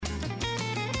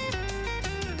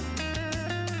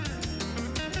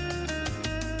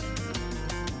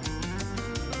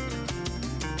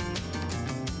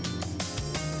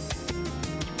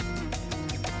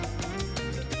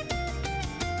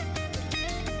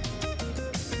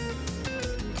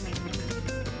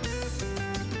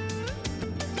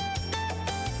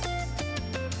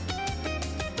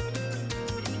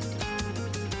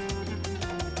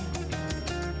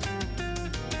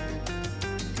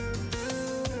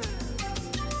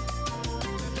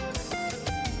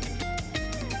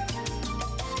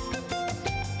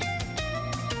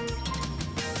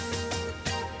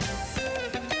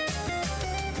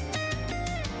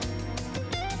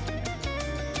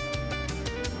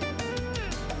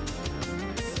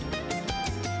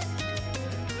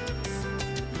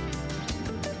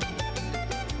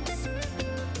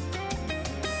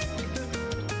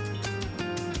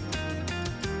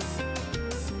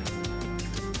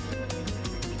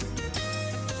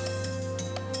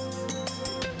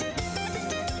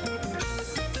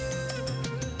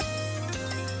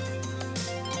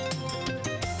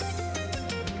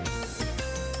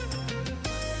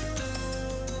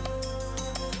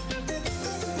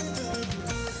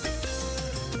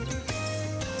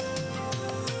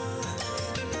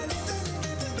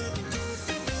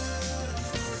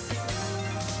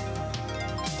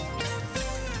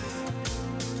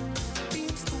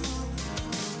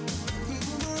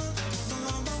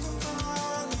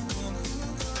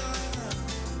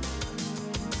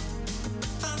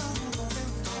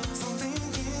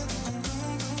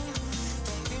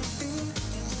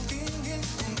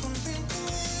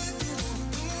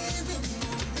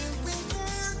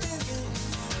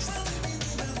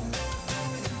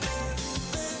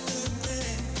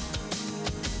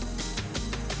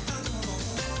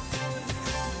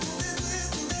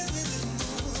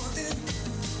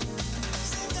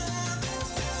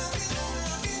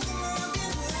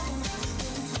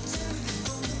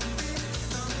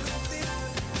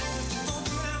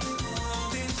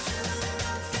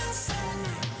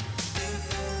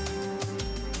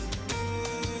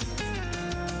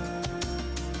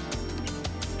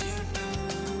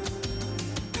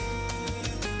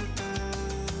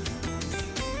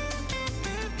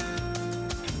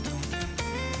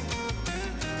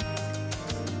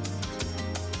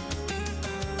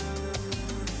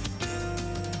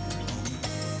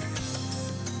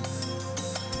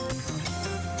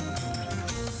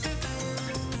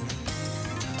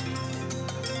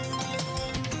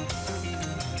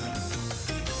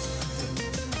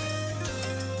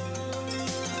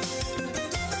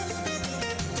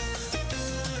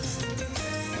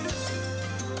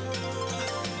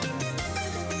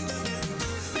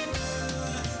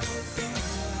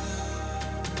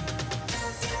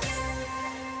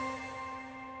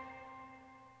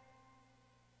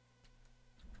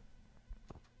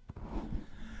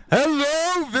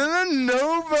Hello,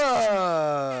 Villanova!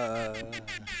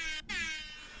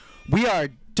 We are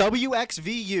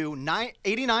WXVU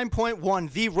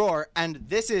 89.1 The Roar, and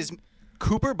this is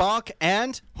Cooper Bach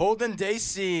and Holden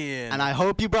Dacian. And I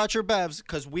hope you brought your bevs,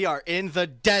 because we are in the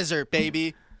desert,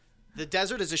 baby. The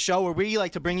Desert is a show where we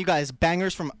like to bring you guys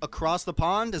bangers from across the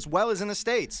pond as well as in the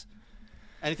States.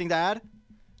 Anything to add?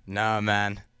 No,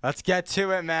 man. Let's get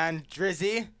to it, man.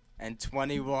 Drizzy and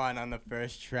 21 on the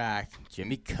first track.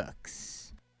 Jimmy Cooks.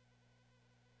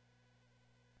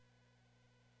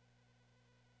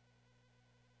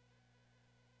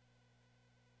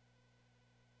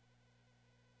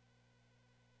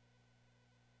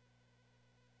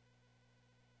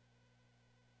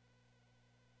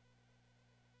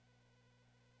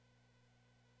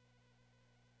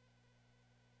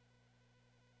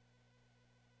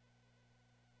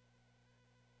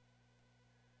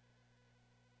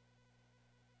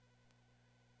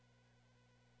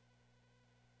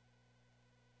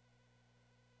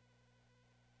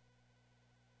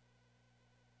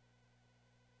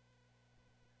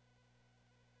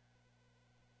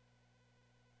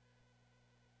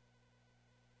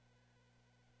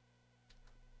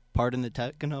 Pardon the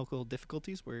technical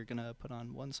difficulties. We're going to put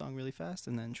on one song really fast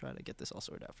and then try to get this all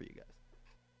sorted out for you guys.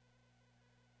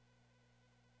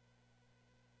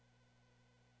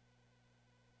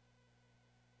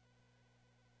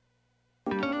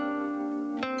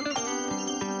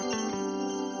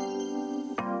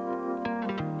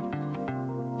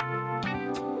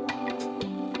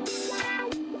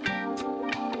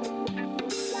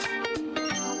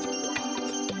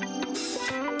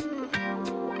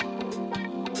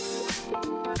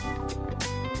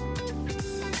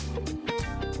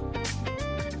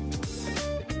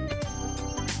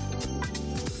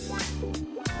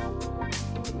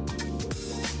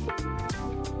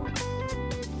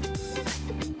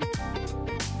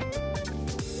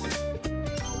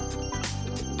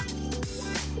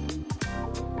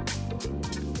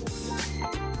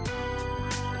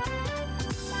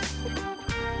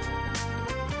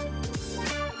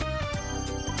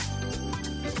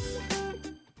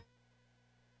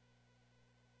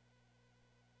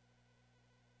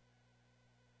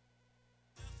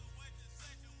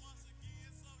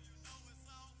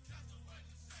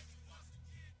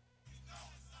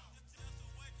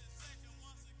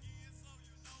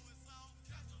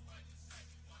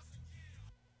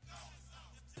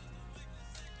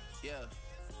 Yeah,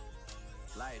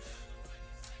 life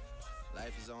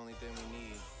is the only thing we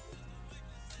need.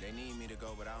 They need me to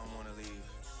go, but I don't want to leave.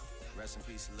 Rest in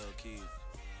peace, Lil Keith.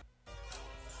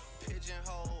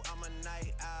 Pigeonhole, I'm a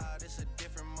night owl, it's a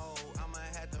different mode. I'ma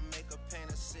have to make a paint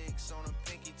of 6 on a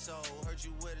pinky toe. Heard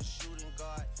you with a shooting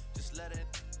guard, just let it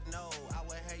know. I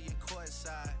would have you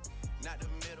courtside, not the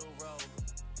middle row.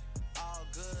 All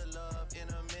good love in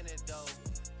a minute though.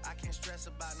 I can't stress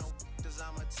about no cause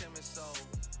I'm a timid soul.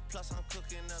 Plus I'm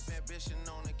cooking up ambition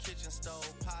on the kitchen stove.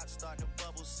 Pot start to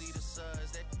bubble, see the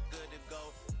suds, that good to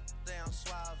go. Say I'm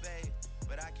suave,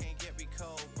 but I can't get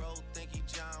recalled. Bro, think he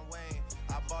John Wayne.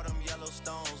 I bought them yellow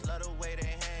stones, love the way they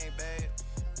hang, babe.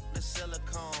 The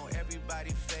silicone,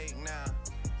 everybody fake now.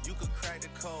 You could crack the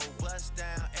code, bust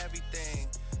down everything.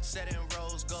 Set in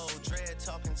rose gold, dread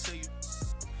talking to you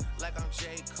like I'm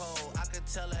J. Cole. I could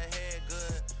tell her head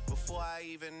good before I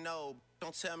even know.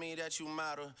 Don't tell me that you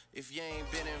model if you ain't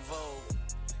been in vogue.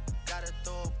 Gotta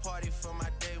throw a party for my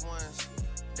day ones.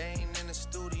 They ain't in the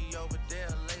studio, but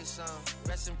they'll lay some.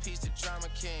 Rest in peace to Drama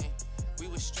King. We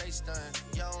was straight stunned.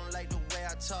 Y'all don't like the way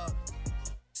I talk.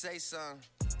 Say something.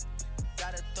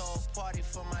 Gotta throw a party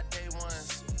for my day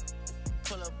ones.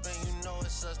 Pull up and you know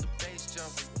it's us, the bass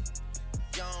jumping.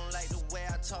 Y'all don't like the way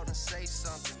I talk and say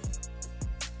something.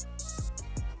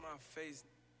 My face.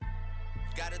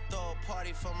 Gotta throw a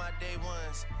party for my day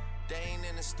ones. They ain't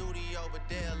in the studio, but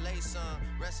they'll lay some.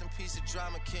 Rest in peace to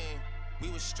Drama King. We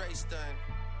was straight stunned.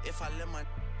 If I let my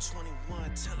 21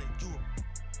 tell it, you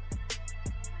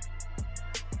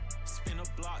spin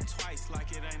a block twice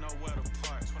like it ain't nowhere to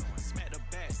park. Smack the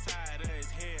back side of his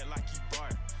head like he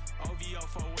bark. OVO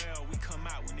for well, we come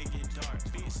out when it get dark.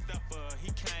 Big stepper,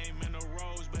 he came in a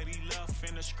rose, but he left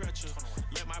in a stretcher.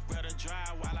 Let my brother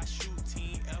drive while I shoot,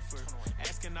 team effort.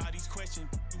 Asking all these questions,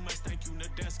 you must think you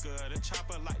Nadeska. The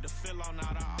chopper like to fill on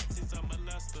all the optics of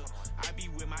molester. I be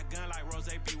with my gun like Rose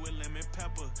be with lemon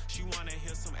pepper. She wanna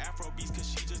hear some Afro beats cause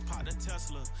she just popped a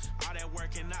Tesla. All that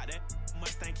working out, that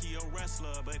must think he a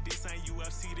wrestler. But this ain't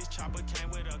UFC, this chopper came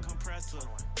with a compressor.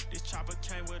 This chopper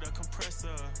came with a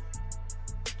compressor.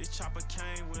 This chopper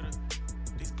came with a,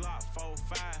 this Glock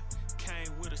 45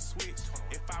 came with a switch.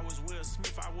 If I was Will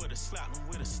Smith, I would've slapped him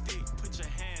with a stick. Put your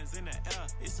hands in the air,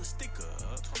 it's a sticker.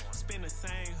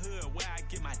 hood where I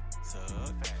get my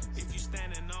up. If you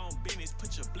standing on business,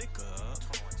 put your blick up.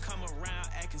 Come around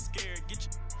acting scared, get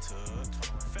your tuck.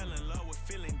 Fell in love with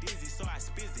feeling dizzy, so I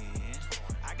spizz in.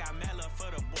 I got mad love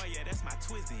for the boy, yeah, that's my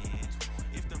twizzin'.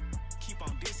 If them keep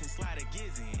on dissing, slide a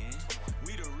giz in.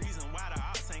 We the reason why the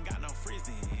ops ain't got no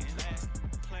frizzin'. Last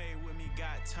play with me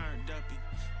got turned uppy.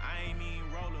 I ain't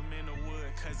even roll him in the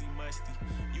wood cause he musty.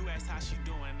 You ask how she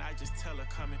doing, I just tell her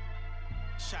coming.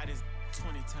 Shot his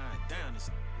 20 times, down this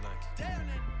lucky. Damn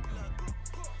it, look.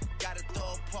 Gotta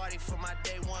throw a party for my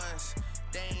day ones.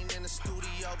 They ain't in the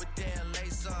studio, but they'll lay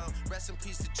some. Rest in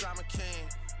peace to Drama King.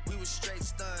 We was straight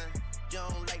stunned. You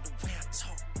don't like the way I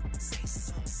talk. Say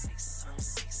some, say some,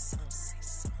 say some, say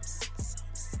some, say some,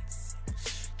 say some.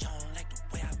 You don't like the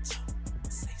way I talk.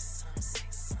 Say some, say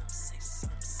some, say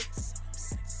some, say some,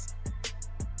 say some.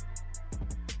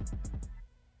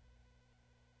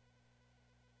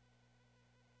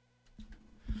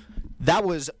 That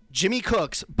was Jimmy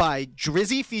Cooks by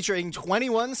Drizzy featuring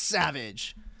 21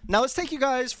 Savage. Now let's take you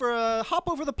guys for a hop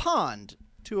over the pond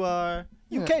to our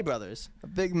UK brothers. A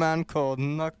big man called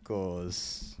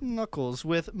Knuckles. Knuckles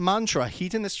with Mantra,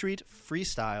 Heat in the Street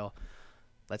freestyle.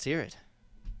 Let's hear it.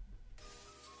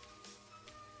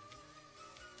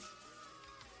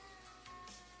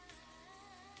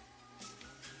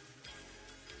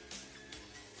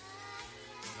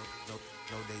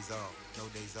 No days off, no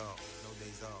days off, no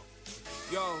days off.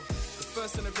 Yo, the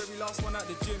first and the very last one at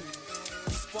the gym.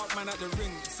 Spark man at the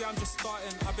ring. Say I'm just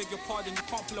starting, I beg your pardon. You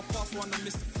can't pull a fast one and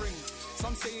miss the fring.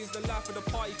 Some say it's the life of the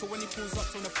party, cause when he pulls up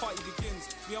from the party begins.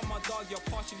 Me and my dog, you're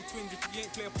partially twins. If you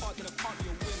ain't play a part, then it can't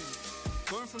be a win.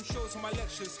 Going from shows to my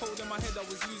lectures, holding my head, I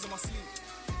was losing my sleep.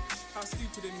 How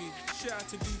stupid of me, shit I had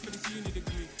to do for this uni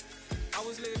degree. I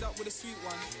was laid up with a sweet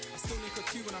one, I still link her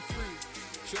two when I'm free.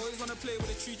 She always wanna play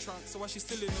with a tree trunk, so why she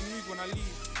still in the mood when I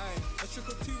leave? Aye, I took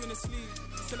her two in the sleeve.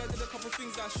 Still I did a couple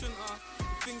things that I shouldn't have.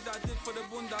 The things that I did for the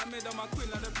bunda, I made her my queen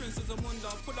like the princess of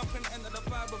Munda. Pull up and enter the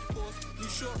vibe, of course.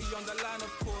 New shorty on the line,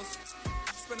 of course.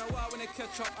 Spend a while when they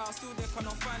catch up, I still there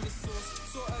cannot find this source.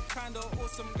 Sorta kinda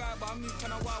awesome guy, but I move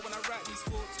kinda wild when I write these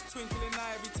thoughts. Twinkle in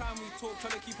eye every time we talk, try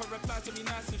to keep her reply to me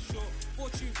nice and short.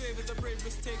 Fortune favours the brave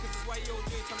risk takers, that's why Yo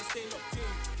J tryna stay locked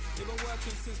in. They've been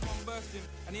working since mum birthed him,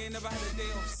 and he ain't never had a day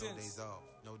off since. No days off,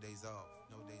 no days off,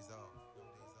 no days off.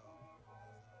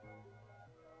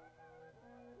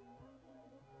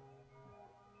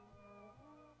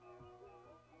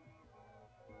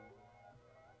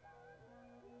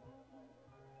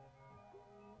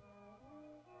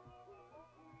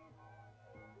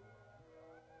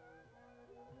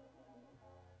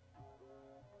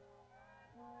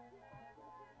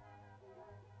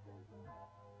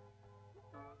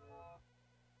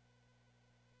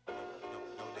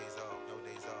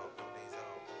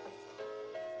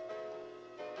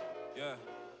 Yeah.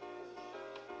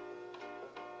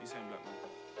 You saying black man?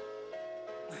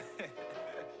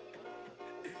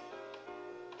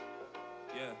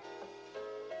 Yeah.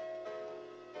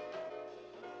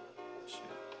 Shit.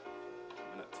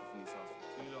 I've been at Tiffany's house for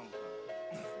too long,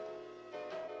 fam.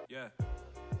 Yeah.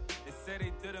 They said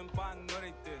they didn't, but I know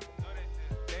they did.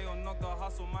 They don't knock the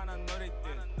hustle, man, I know they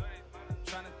did.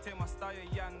 Tryna take my style,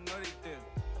 yeah, I know they did.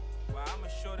 But I'ma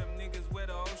show them niggas where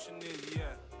the ocean is,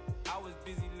 yeah. I was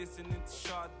busy listening to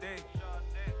Sade.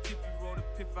 Tiffy rolled a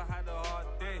piff, I had a hard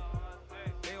day.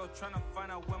 They all tryna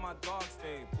find out where my dogs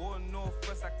stay. Born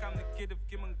Northwest, like I'm the kid of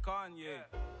Kim and Kanye.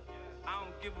 I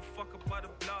don't give a fuck about the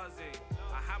blase.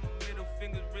 I have my middle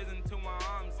fingers risen to my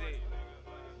arms ache.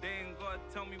 They ain't gotta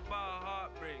tell me about a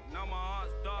heartbreak. Now my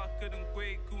heart's darker than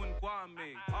Kwaku and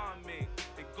Kwame. Army,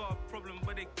 they got a problem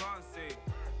but they can't say.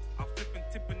 I flip and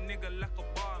tip a nigga like a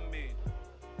barmaid.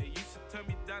 They used to turn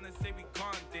me down and say we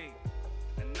can't date.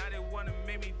 And now they wanna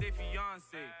make me their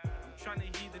fiance. I'm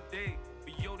tryna heat the day,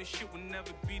 but yo, this shit will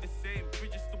never be the same.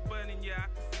 Bridges still burning, yeah, I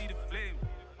can see the flame.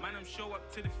 Man, I'm show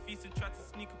up to the feast and try to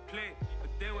sneak a plate.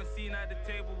 But they were seen at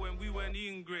the table when we weren't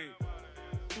eating great.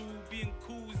 Cool being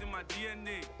cool's in my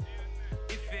DNA.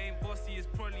 If it ain't bossy, it's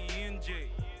probably ENJ.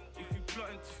 If you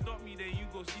plotting to stop me, then you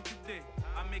go see today.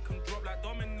 I make them drop like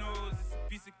dominoes, it's a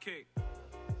piece of cake.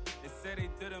 They said they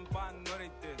didn't, but I know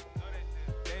they did.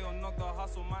 They don't knock the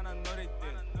hustle, man, I know they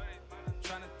did.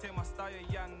 Tryna take my style,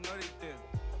 yeah, I know they did.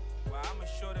 Well, I'ma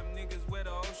show them niggas where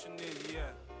the ocean is,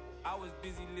 yeah. I was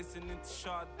busy listening to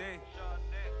Sade.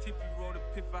 Tiffy rolled a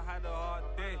piff, I had a hard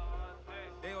day.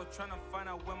 They all tryna find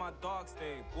out where my dogs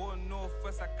stay. Born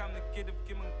Northwest, like I'm the kid of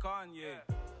Kim and Kanye.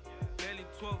 Barely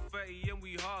 12:30 and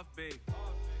we half baked.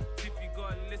 Tiffy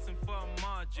gotta listen for a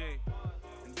Marjay.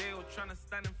 And they all tryna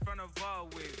stand in front of our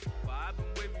way. But I've been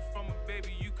wavy from a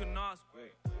baby, you can ask.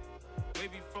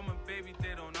 Wavy from a baby,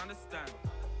 they don't understand.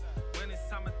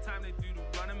 summertime, they do the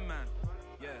running man.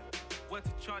 Yeah, word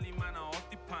to Charlie, man, I off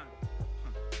the pan.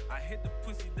 I hit the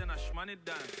pussy, then I shmun it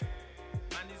down.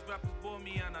 Man, these rappers bore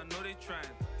me and I know they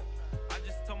trying. I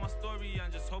just tell my story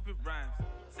and just hope it rhymes.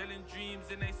 Selling dreams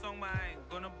in a song, man, I ain't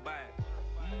gonna buy it.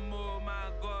 Oh my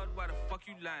God, why the fuck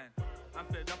you lying? I'm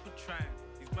fed up with trying.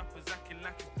 These rappers acting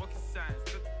like it's rocket science.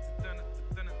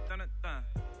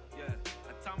 Yeah,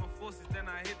 I tie my forces, then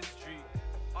I hit the street.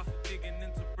 After digging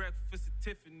into breakfast at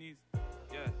Tiffany's.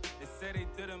 Yeah, they said they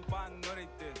didn't, but I know they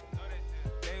did.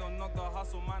 They don't know the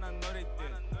hustle, man, I know they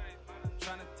did.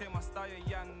 Tryna take my style,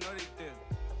 yeah, I know they did.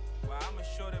 But I'ma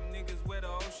show them niggas where the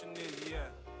ocean is, yeah.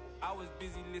 I was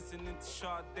busy listening to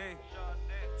Sade.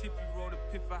 Tiffy wrote a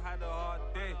piff, I had a hard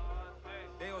day.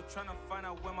 They all tryna find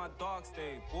out where my dog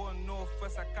stay. Born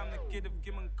Northwest, I come the kid of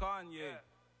Kim and Kanye.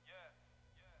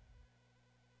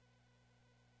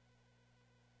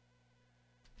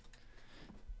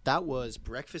 That was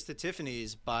Breakfast at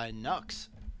Tiffany's by Nux.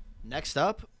 Next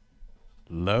up,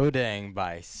 Loading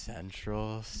by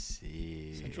Central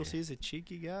C. Central C is a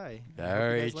cheeky guy. I hope you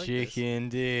Very guys like cheeky this.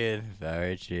 indeed.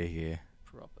 Very cheeky.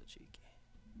 Proper cheeky.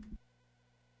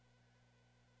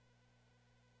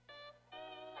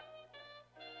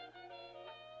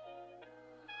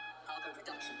 Harbour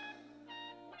Production.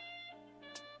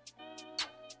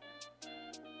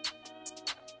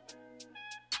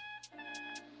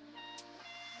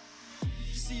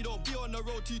 See, don't be on the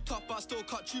road too tough, but I still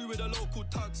cut through with the local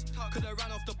tugs. Coulda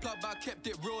ran off the plug, but I kept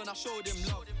it real and I showed him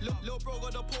love. Lil' bro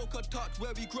got the poker touch,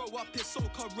 where we grow up, it's so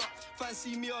corrupt.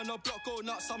 Fancy me on the block, go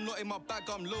nuts, I'm not in my bag,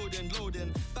 I'm loading.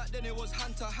 Back then it was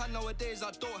hand to hand, nowadays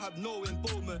I don't have no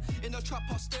involvement. In the trap,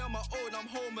 I stay on my own, I'm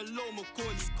home alone,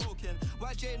 Macaulay coking.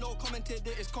 YJ no commented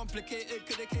that it's complicated,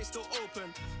 cause the case still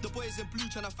open. The boys in blue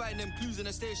tryna find them clues in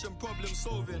the station, problem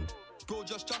solving. Bro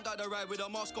just jumped out the ride with a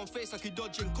mask on face like he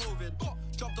dodging COVID.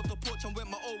 Jumped off the porch and went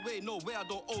my own way. No way, I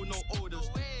don't owe no orders.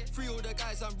 Free all the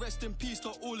guys and rest in peace to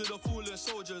all of the fallen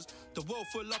soldiers. The world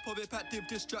full up of impactive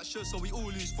distractions, so we all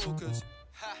lose focus.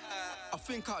 I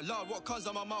think out loud, what comes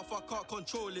out my mouth, I can't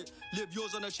control it. Live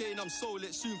yours on a chain, I'm sold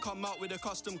it. Soon come out with a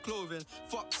custom clothing.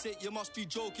 Fuck's sake, you must be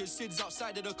joking. Sid's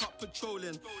outside of the cup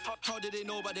patrolling. How did they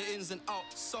know about the ins and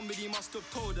outs? Somebody must have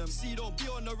told them. See, don't be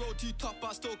on the road too tough,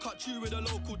 but I still cut through with the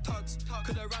local tugs.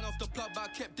 Coulda ran off the plug, but I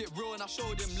kept it real and I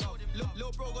showed him love.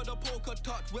 Lil' bro got the poker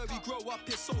touch, where we grow up,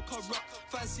 it's so corrupt.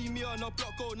 Fancy me on the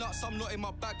block, go nuts, I'm not in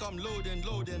my bag, I'm loading.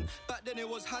 Back then it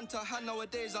was hand to hand,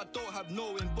 nowadays I don't have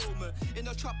no involvement. In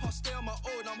the trap, I stay on my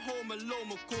own, I'm home alone,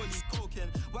 Macaulay coking.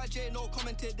 YJ no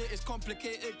commented that it's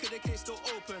complicated, cause the case still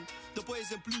open. The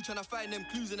boys in blue tryna find them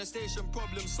clues in the station,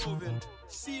 problem solving.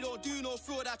 See, don't do no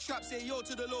fraud, I trap, say yo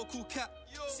to the local cat.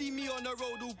 See me on the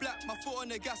road all black, my foot on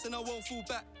the gas and I won't fall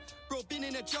back. Bro, been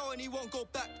in a jail and he won't go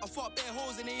back. I fought bare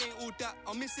holes and he ain't all that.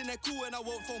 I'm missing a cool and I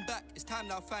won't phone back. It's time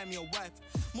now, find me a wife.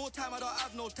 More time, I don't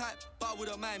have no type, but I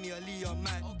wouldn't mind me a Leah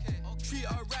man. Treat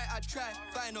her right, I try.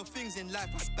 Find no things in life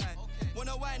I buy.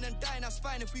 Wanna wine and dine, that's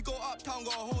fine. If we go uptown,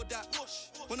 gotta hold that.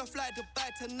 Wanna fly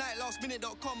Dubai tonight,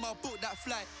 lastminute.com, I'll book that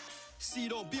flight. See,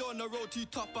 don't be on the road too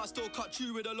tough, but I still cut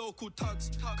through with the local tugs.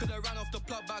 Coulda ran off the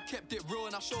plug, but I kept it real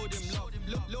and I showed him love.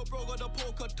 Lil' bro got the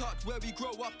poker touch, where we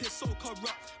grow up, it's so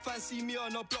corrupt. Fancy me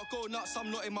on the block, go nuts, I'm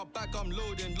not in my bag, I'm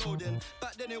loading.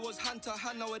 Back then it was hand to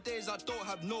hand, nowadays I don't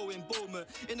have no involvement.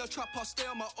 In the trap, I stay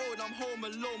on my own, I'm home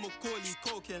alone, Macaulay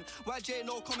coking. YJ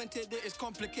no commented that it's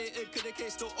complicated, cause the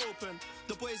case still open.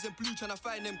 The boys in blue tryna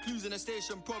find them clues in the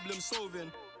station, problem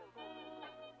solving.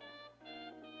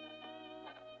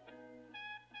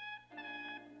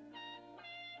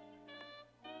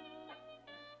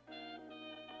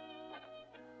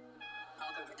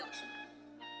 Harbour Production.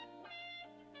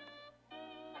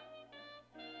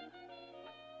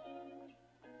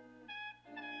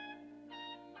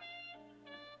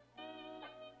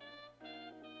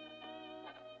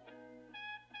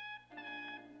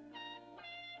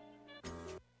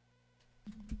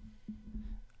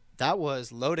 That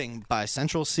was Loading by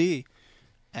Central C.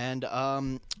 And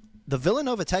the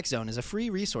Villanova Tech Zone is a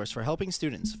free resource for helping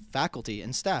students, faculty,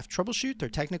 and staff troubleshoot their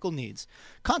technical needs.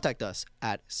 Contact us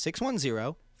at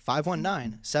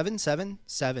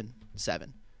 610-519-7777.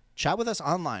 Chat with us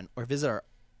online or visit our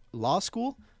law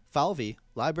school, Falvey,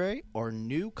 library, or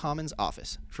New Commons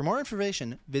office. For more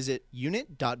information, visit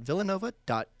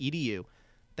unit.villanova.edu.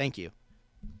 Thank you.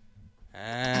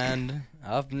 And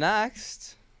up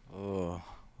next, A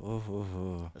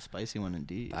spicy one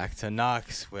indeed. back to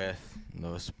Knox with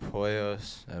Los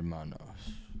Pollos Hermanos.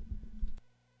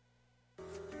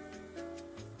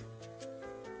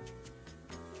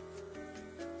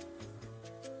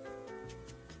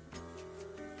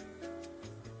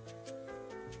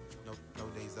 No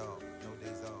days off, no days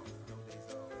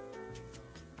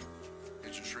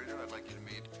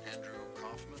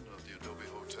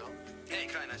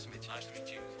nice to meet you. Nice to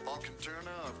meet you. Paul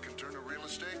Conterna of Conterna Real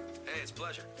Estate. Hey, it's a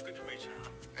pleasure. Good to meet you.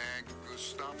 And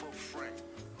Gustavo Frank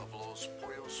of Los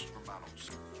Pollos Hermanos.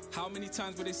 How many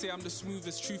times will they say I'm the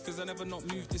smoothest? Truth is I never not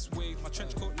moved this way. My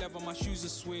trench coat leather, my shoes are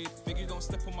suede. Beg you don't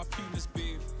step on my pumas,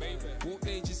 babe. Walk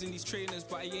ages in these trainers,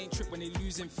 but I ain't tripped when they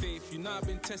losing faith. You know I've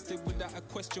been tested without a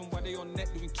question why they on net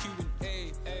doing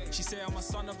Q&A. She say I'm a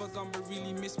son of a gun, but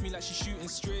really miss me like she shooting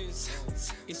strays.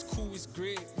 It's cool, it's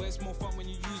great, but it's more fun when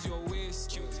you use your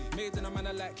waist. Made in a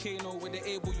manner like Kano, where they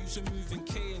able use a moving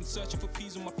K and searching for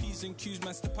P's on my P's and Q's.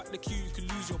 Man, step out the queue, you can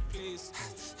lose your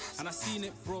place. And I seen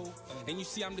it, bro. And you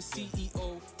see I'm the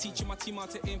CEO, teaching my team how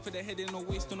to aim for the head and no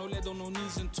waist, on no lead, on no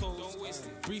knees and toes.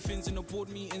 Briefings in the board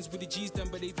meetings with the G's done,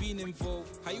 but they been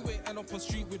involved. How you ain't end up on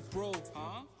street with bro?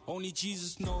 Only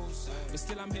Jesus knows. But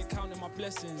still I'm here counting my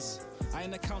blessings. I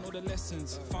ain't account all the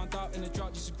lessons. Found out in the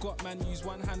drought just got man use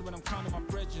one hand when I'm counting my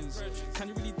brethrens. Can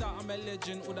you really doubt I'm a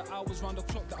legend? All the hours round the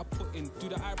clock that I put in. Do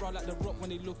the eyebrow like the rock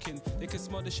when they looking. They can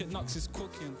smell the shit Nux is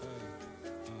cooking.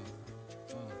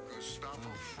 Gustavo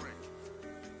Frank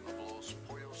of Los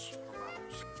Pollos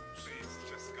Hermanos. Please,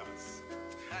 just Gus.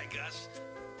 Hi, Gus.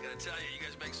 Gotta tell you, you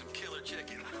guys make some killer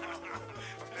chicken.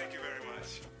 Thank you very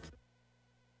much.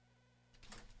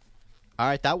 All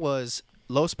right, that was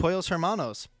Los Pollos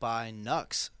Hermanos by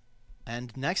Nux.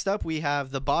 And next up, we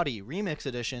have The Body Remix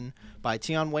Edition by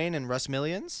Tion Wayne and Russ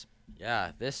Millions.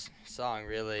 Yeah, this song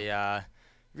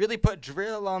really put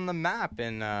drill on the map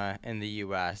in the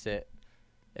U.S. It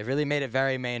really made it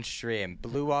very mainstream.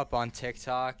 Blew up on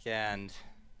TikTok, and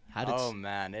oh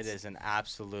man, it is an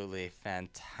absolutely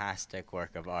fantastic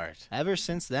work of art. Ever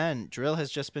since then, drill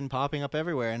has just been popping up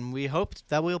everywhere, and we hope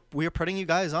that we're putting you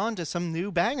guys on to some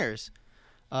new bangers.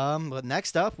 But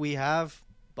next up, we have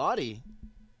Body.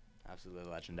 Absolutely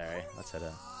legendary. Let's hit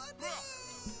it.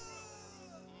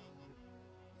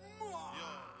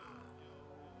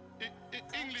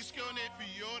 English girl named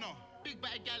Fiona. Big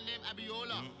bad gal named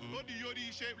Abiola. Body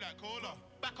yoddy shaped like cola.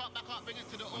 Back up, bring it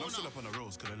to the owner. I'm still up on the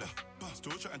roads, could I left.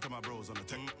 Still chatting to my bros on the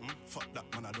tech. Fuck that,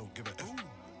 man, I don't give a F.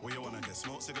 Where you wanna get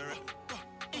smoked cigarette?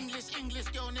 English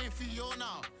girl named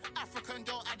Fiona. African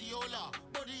girl Adiola.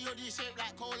 Body yoddy shaped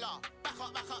like cola. Back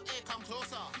up, here come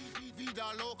closer. Vida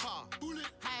loca.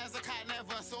 High as a cat,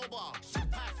 never sober.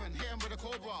 Python, hit him with a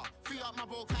cobra. Free up my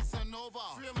bro Casanova.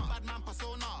 Free my bad man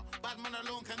persona. Bad man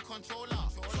alone can control her.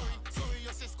 Sorry,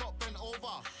 your sis got bent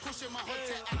over. Pushing my hot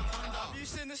tech anaconda. Have you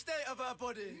seen the state of her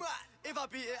body? If I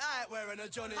beat it, I ain't wearing a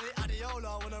Johnny.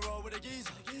 Adiola wanna roll with a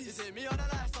geezer. Is it me or the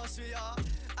lifestyle, sweetheart?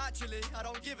 Actually, I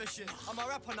don't give a shit. I'm a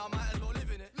rapper now, might as well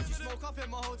live in it. You smoke up in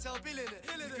my hotel, billing it.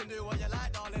 You can do what you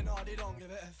like, darling, they don't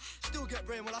give a F. Still get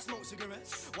brain while I smoke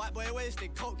cigarettes. White boy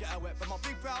wasted, coke get her wet. But my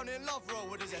big brown in love roll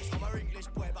with a zest. I'm a English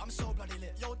boy, but I'm so bloody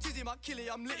lit. Yo, Tizzy, my killie,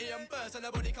 I'm litty and burst. And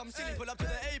nobody come silly, pull up to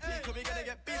the AP, cause we gonna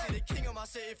get busy. The king of my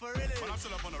city, for really. Man, I'm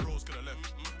still up on the roads, could I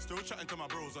left. Still chatting to my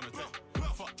bros on the tech.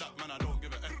 Fuck that, man, I don't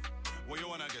give a F. Where you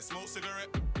wanna get smoked cigarette?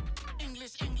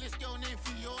 English girl named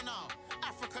Fiona.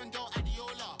 African girl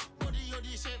Adiola. Body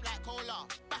yoddy shaped like cola.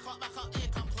 Back up, here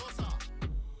come closer.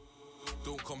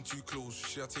 Don't come too close.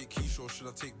 Should I take Keisha or should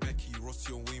I take Becky?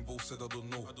 Rossi and Wayne both said I don't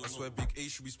know. I swear Big A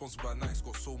should be sponsored by Nike's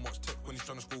got so much tech when he's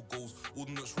trying to score goals. All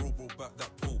the nuts roll, bro, back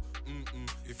that pole.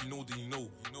 If you know, then you know.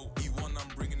 E1,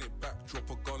 I'm bringing it back. Drop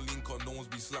a gun link on, no one's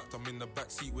be slapped. I'm in the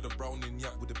back seat with a Browning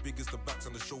yak with the biggest the backs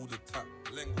and the shoulder tap.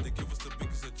 Length, they give us the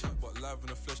biggest a chat, but live in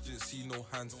the flesh didn't see no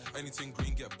hands. Anything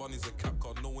green, get bunnies a cap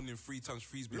card. No one in 3 times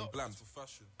 3's been bland for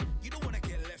fashion. You don't wanna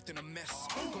get left in a mess.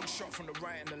 Gunshot from the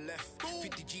right and the left.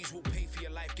 50 G's will pay for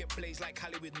your life. Get blazed like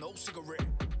Cali with no cigarette.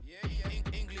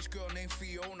 English girl named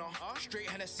Fiona. Straight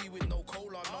Hennessy with no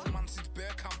cola. No man since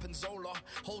Bear Camp and Zola.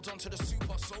 Holds on to the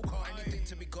super soaker. Anything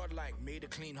to be godlike. Made a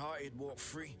clean hearted, walk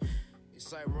free.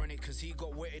 It's ironic cause he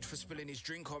got wetted for spilling his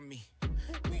drink on me.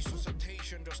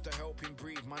 Resuscitation just to help him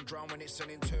breathe. Man drown when it's an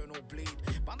internal bleed.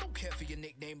 But I don't care for your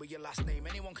nickname or your last name.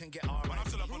 Anyone can get R. Man, I'm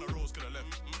still up on the roads, could I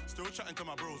left. Still chatting to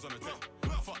my bros on the tech.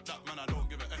 Fuck that, man, I don't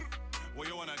give a F. Where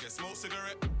you wanna get smoked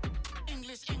cigarette?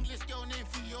 English girl named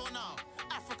Fiona.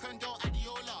 African girl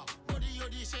Adiola. Body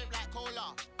yoddy shaped like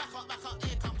cola. Back up,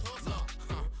 here come closer.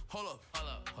 Hold up.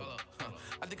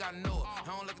 I think I know it.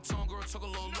 I don't like a tongue girl, talk a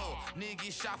little low. Nigga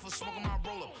get shot for smoking my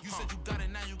roller. You said you got it,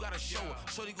 now you gotta show her.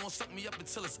 Shorty gon' suck me up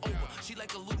until it's over. She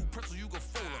like a little pretzel, you gon'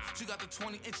 fold her. She got the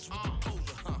 20 inches with the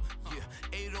closure.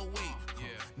 Yeah, 808.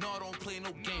 No, I don't play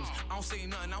no games. I don't say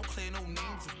nothing, I don't play no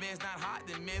names. If man's not hot,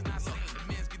 then man's not sane. If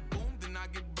man's get boomed, then I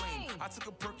get blamed. I took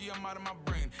a perky, I'm out of my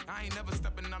brain. I ain't never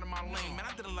stepping out of my lane. Man,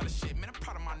 I did a lot of shit, man, I'm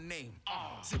proud of my name.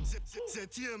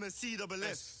 ZTM and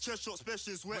CSS. Chest shot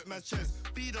specialist, wet man chest.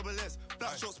 BSS,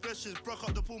 back shot specialist. Broke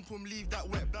up the pum pum, leave that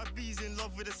wet. Bad bees in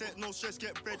love with a set, no stress,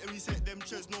 get bread. And we set them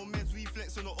chests, no meds, we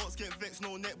flex on the odds, get vexed,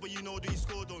 no net. But you know they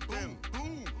scored on them.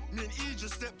 Boom. Me and E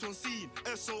just stepped on scene.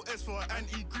 SOS for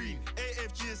anti-green.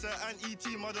 AFG is an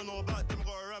anti-team, I don't know about them,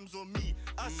 got Rams on me.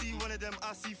 I see one of them,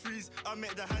 I see freeze. I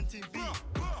met the hand team beat.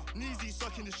 Kneesy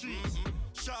stuck in the streets.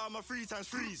 Shout out my 3 times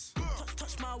freeze.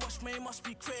 Touch my watch, man, must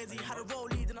be crazy. Had a roll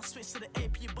lead and I switched to the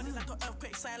AP. Bunny like an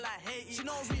earthquake, sound like Haiti. She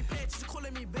knows me, bitch, she's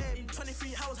calling me baby.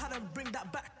 23 hours, had them bring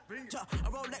that back. A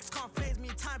Rolex can't phase me.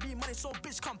 Time be money, so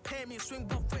bitch can't pay me. Swing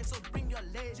both ways, so bring your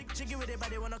lady. Jiggy with it, but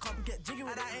they wanna come get jiggy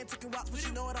with it. I ain't taking rocks, but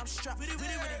you know what I'm strapped. With it,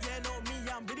 yeah, know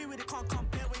me, I'm with it. Can't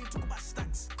compare when you talk about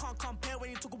stacks. Can't compare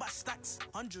when you talk about stacks.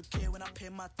 100K when I pay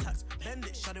my tax. Bend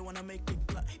it, shawty wanna make it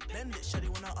black. Bend it, shawty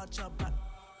wanna arch her back.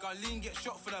 Got lean, get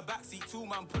shot for the backseat. 2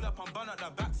 man pull up and burn up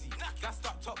the backseat. Gassed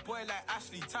up top boy like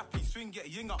Ashley Tappy. Swing get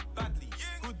ying up badly.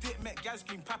 Good dick met gal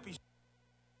scream pappy.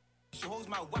 She holds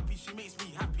my wappy, she makes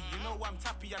me happy. You know I'm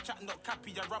tappy, I chat not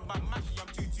cappy. I rub my mashy, I'm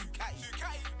too catty.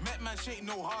 Met man shake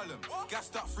no Harlem.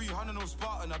 Gassed up 300 no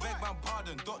Spartan. I beg man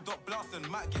pardon, dot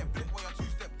blasting. Might get blipped while you're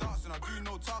 2-step dancing. I do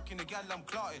no talking, the gal I'm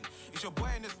clarting. It's your boy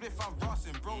in the spliff, I'm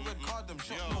rossing. Bro, red card them,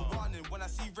 shots no warning. When I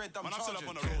see red, I'm man, charging. I still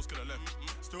up on the roads, coulda left.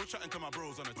 Still chatting to my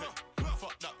bros on the tech.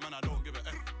 Fuck that, man, I don't give a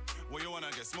F. What you wanna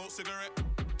get, smoke cigarette?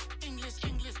 English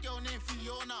girl named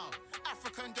Fiona.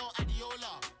 African girl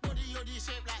Adiola. Body yoddy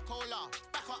shaped like cola.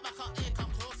 Back up, here come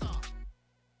closer.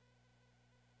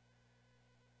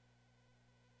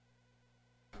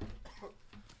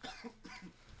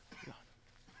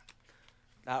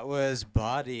 That was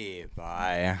Body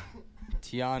by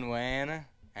Tion Wayne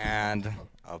and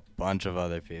a bunch of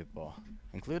other people,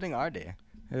 including Artie,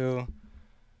 who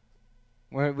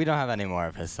we don't have any more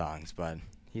of his songs, but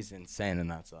he's insane in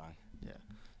that song. Yeah.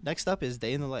 Next up is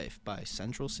Day in the Life by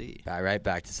Central C. Right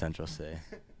back to Central C.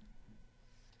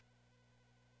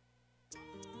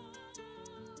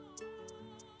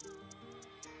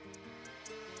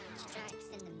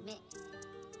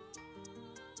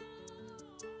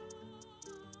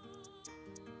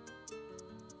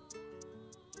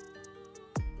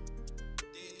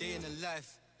 Day in the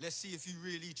life, let's see if you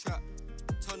really trap.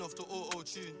 Turn off the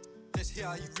auto-tune, let's hear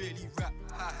how you really rap.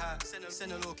 Ha,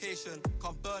 send a location,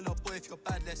 come burn up boy if you're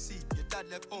bad, let's see. Your dad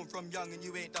left home from young and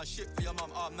you ain't done shit for your mum,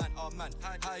 oh man.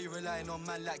 How you relying on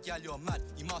man like gal, you're mad,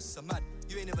 you must have mad.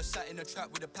 You ain't never sat in a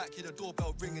trap with a pack, hear the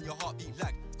doorbell ring and your heartbeat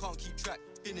lag. Can't keep track,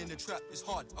 been in the trap, it's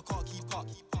hard, I can't keep up.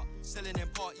 Selling them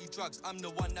party drugs, I'm the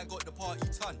one that got the party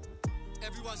ton.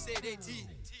 Everyone say they T.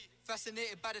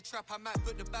 Fascinated by the trap, I might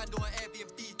put the band on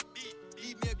Airbnb.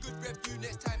 Leave me a good review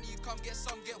next time you come get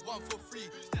some, get one for free.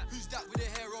 Who's that with the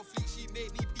hair on fleek? She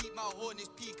made me beat my horn, it's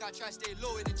peak. I try stay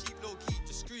low in the Jeep, low key,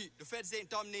 discreet. The feds ain't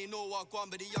dumb, they know what gone,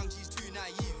 but the young G's too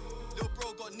naive. Lil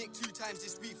bro got nicked 2 times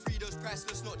this week, Frida's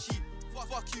priceless, not cheap.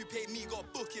 Fuck you, paid me,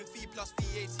 got booking fee plus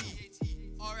VAT.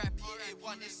 R.I.P.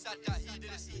 A1, it's sad that he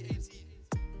didn't see 18.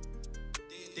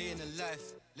 Day in the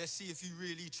life, let's see if you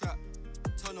really trap.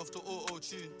 Turn off the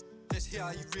auto-tune, let's hear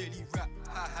how you really rap.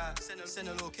 Ha, send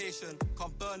a location,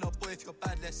 come burn up boy if you're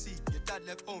bad, let's see. Your dad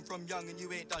left home from young and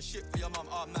you ain't done shit for your mum,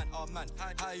 oh man.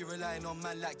 How you relying on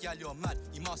man like gal, you're mad,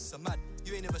 you must have mad.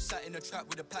 You ain't never sat in a trap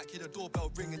with a pack, hear the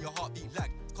doorbell ring and your heartbeat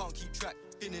lag. Can't keep track,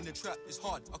 been in the trap, it's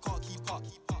hard, I can't keep up.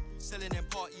 Selling them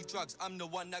party drugs, I'm the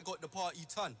one that got the party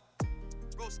ton.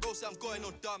 Rose, I'm going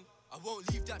on dumb, I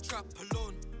won't leave that trap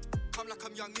alone. Come like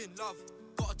I'm young in love.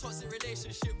 Got a toxic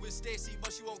relationship with Stacey,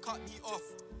 but she won't cut me off.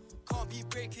 Can't be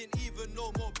breaking even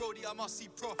no more, Brody, I must see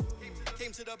prof.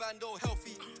 Came to the band all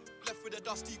healthy, left with a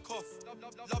dusty cough.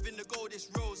 Loving the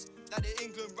goldest rose, like the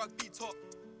England rugby top.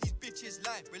 These bitches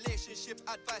lie, relationship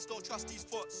advice, don't trust these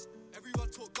thoughts. Everyone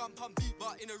talk gun pump beat,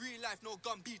 but in a real life, no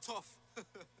gun beat off.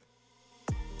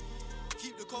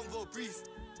 Keep the convo brief,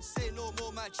 say no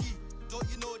more my G. Don't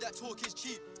you know that talk is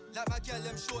cheap? Like my girl,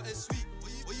 I'm short and sweet.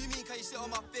 What you mean, can you sit on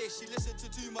my face? She listened to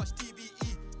too much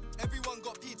DBE. Everyone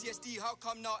got PTSD, how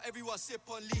come now everyone sip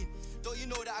on lean? Don't you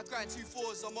know that I grind 2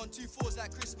 4s? I'm on 2 4s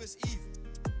like Christmas Eve.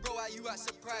 Bro, how you at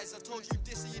surprise? I told you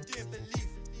this and you didn't believe.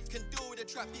 Can deal with the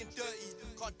trap being dirty,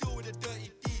 can't deal with the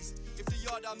dirty D's. If the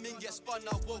yard I'm in gets spun,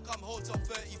 I won't come home till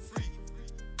 33.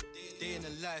 Day in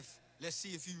the life, let's see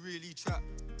if you really trap.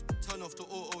 Turn off the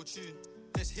auto-tune,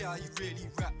 let's hear how you really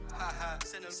rap. Ha,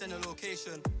 send a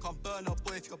location, come burn up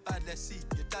boy if you're bad, let's see.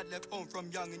 Your dad left home from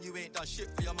young and you ain't done shit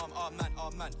for your mum, oh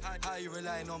man. How you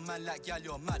relying on man like gal,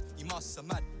 you're mad, you must have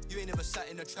mad. You ain't never sat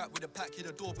in a trap with a pack, hear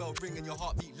the doorbell ring and your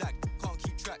heartbeat lag. Can't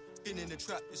keep track. Been in the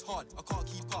trap, it's hard, I can't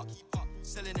keep up.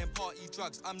 Selling them party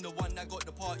drugs, I'm the one that got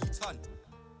the party ton.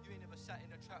 You ain't never sat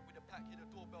in a trap with a pack, hear the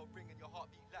doorbell ring and your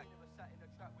heartbeat lag. Never sat in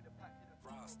a trap with a pack, hear the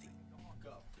Frosty.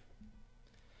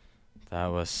 That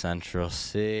was Central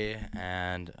C,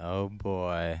 and oh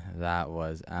boy, that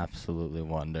was absolutely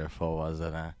wonderful,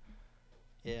 wasn't it?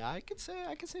 Yeah, I could say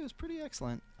it was pretty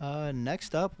excellent.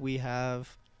 Next up, we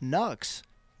have Nux.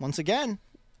 Once again,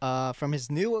 from his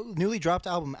newly dropped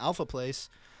album Alpha Place,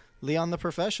 Leon the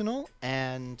Professional,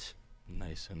 and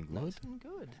Nice and good. Nice and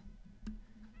good.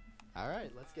 All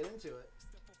right, let's get into it.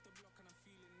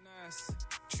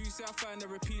 True say I find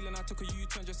her appealing. I took a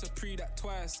U-turn just to pre that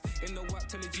twice. In the WAP,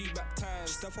 tell a G baptized.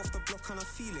 Step off the block and I'm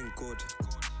feeling good.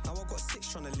 Now I got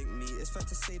 6 trying to link me. It's fair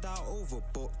to say that I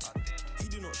overbooked. You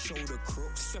do not show the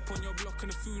crooks. Step on your block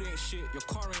and the food ain't shit. Your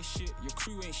car ain't shit. Your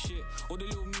crew ain't shit. All the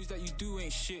little moves that you do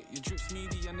ain't shit. Your drips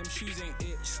meaty and them shoes ain't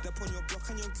it. Step on your block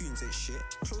and your goons ain't shit.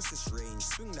 Closest range,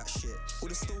 swing that shit. All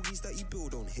the stories that you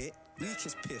build don't hit.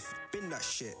 Weakest piff, bin that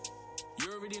shit.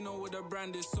 You already know what the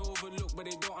brand is, so overlooked, but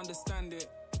they don't understand it.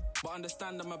 But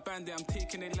understand I'm a bandit, I'm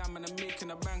taking a lamb and I'm making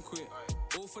a banquet.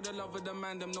 All for the love of the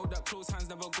man, them know that closed hands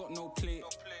never got no plate.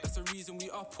 That's the reason we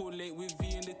up all late, with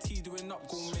V and the T doing up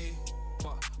gourmet.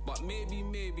 But maybe,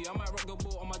 I might rock the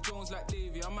boat on my Jones like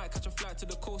Davey. I might catch a flight to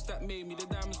the coast that made me. The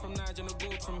diamonds from Niger and the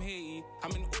gold from Haiti.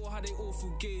 I'm in awe how they all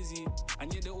feel gazy,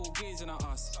 and yet they're all gazing at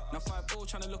us. Now 5-0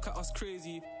 trying to look at us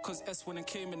crazy, cause S went and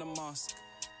came in a mask.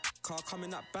 Car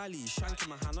coming at Bally, shank in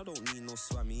my hand, I don't need no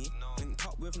swammy. Linked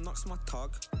up with Knox, my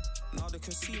tug. Now the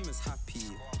consumer's happy.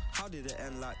 How did it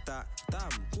end like that? Damn,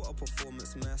 what a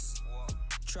performance mess.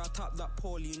 Try to tap that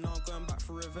poorly, now I'm going back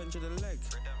for revenge of the leg.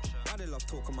 Why they love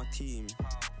talking my team?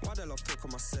 Why they love talking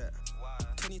my set?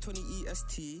 2020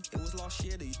 EST, it was last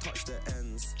year that you touched the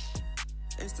ends.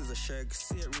 Insta's a shag,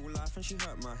 see it real life and she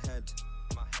hurt my head.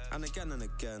 And again and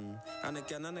again, and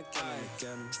again and again and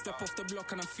again. Step off the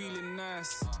block and I'm feeling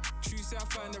nice. True say I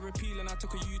find her appealing. I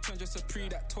took a U-turn just to pre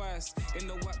that twice. In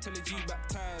the WAP, tell a G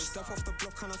baptized. Step off the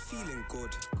block and I'm feeling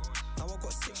good. Now I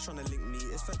got 6 trying to link me.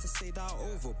 It's fair to say that I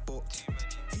overbooked.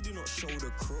 You do not show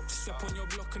the crooks. Step on your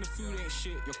block and the food ain't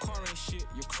shit. Your car ain't shit.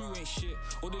 Your crew ain't shit.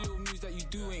 All the little moves that you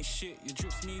do ain't shit. Your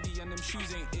drips meaty and them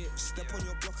shoes ain't it. Step on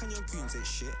your block and your goons ain't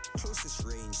shit. Closest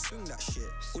range, swing that shit.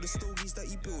 All the stories that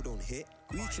you build don't hit.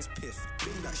 Weakest piff,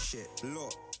 bin that shit.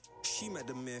 Look, she met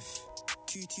the myth.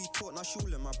 QT taught, now she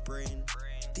all in my brain.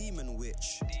 Demon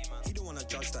witch, he don't wanna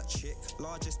judge that chick.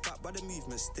 Largest back by the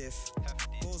movement stiff.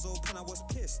 Doors open, I was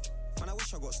pissed. Man, I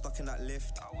wish I got stuck in that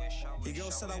lift. Your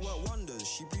girl said I work wonders.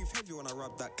 She breathed heavy when I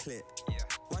rubbed that clit.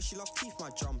 Why she love teeth,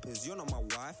 my jumpers? You're not my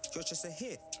wife, you're just a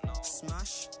hit.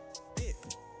 Smash, dip,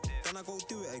 then I go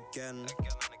do it again.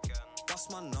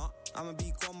 Bust my nut, I'ma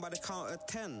be gone by the count of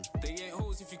 10. They ain't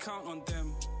hoes if you count on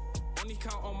them. Only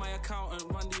count on my accountant,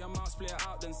 run the amount, split it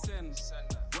out, then send.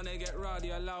 When they get rowdy,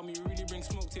 allow me, really bring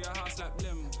smoke to your house like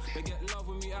blim. They get love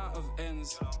with me out of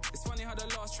ends. It's funny how the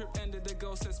last trip ended, the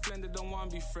girl said splendid, don't wanna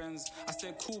be friends. I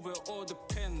said cool, but it all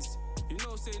depends. You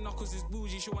know, say Knuckles is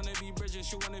bougie, she wanna be bridging,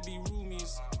 she wanna be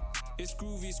roomies. It's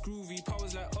groovy,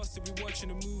 powers like us to be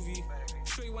watching a movie.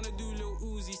 Sure you wanna do Lil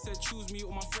Uzi, said choose me,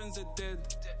 all my friends are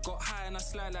dead. Got high and I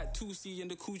slide like Tootsie in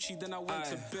the coochie, then I went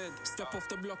to bed. Step off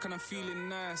the block and I'm feeling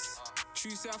nice.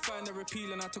 True say I find her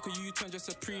appealing, I took a U-turn just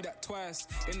to pre that twice.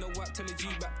 In the WAP, tell a G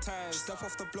baptized. Step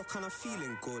off the block and I'm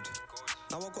feeling good.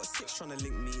 Now I got 6 trying to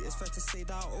link me, it's fair to say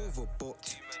that I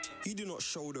overbooked. You do not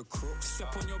show the crooks.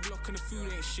 Step on your block and the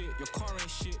food ain't shit. Your car ain't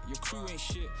shit, your crew ain't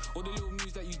shit. All the little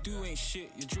moves that you do ain't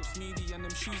shit. Your drips meaty and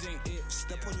them shoes ain't it.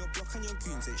 Step on your block and your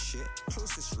goons ain't shit.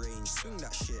 Closest range, swing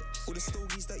that shit. All the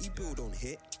stories that you build don't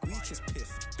hit. Weakest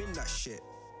piff, bin that shit.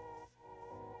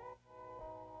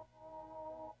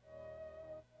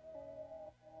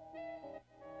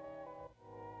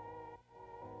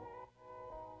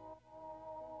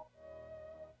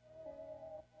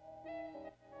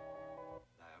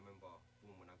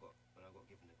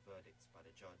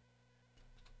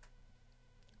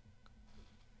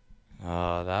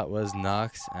 Oh, that was Nux,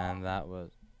 and that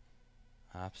was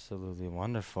absolutely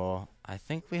wonderful. I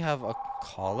think we have a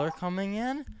caller coming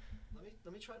in.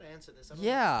 Let me try to answer this.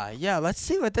 Yeah, let's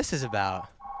see what this is about.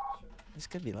 Sure. This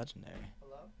could be legendary.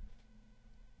 Hello?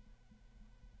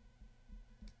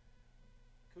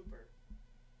 Cooper?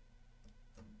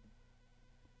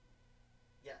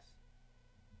 Yes.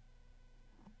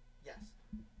 Yes.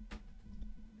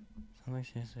 Something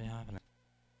seems to be happening.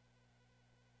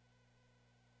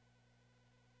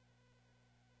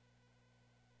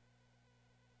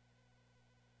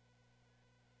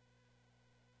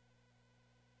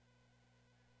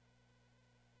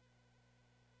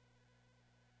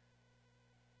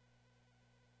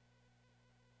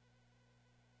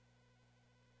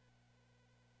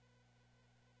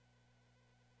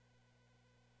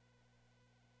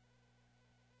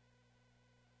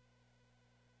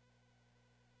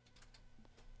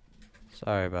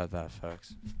 Sorry about that,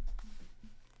 folks.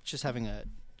 Just having a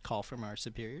call from our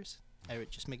superiors.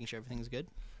 Just making sure everything's good.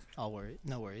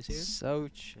 No worries here. So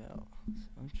chill.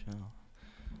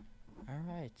 All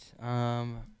right.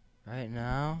 Right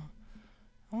now,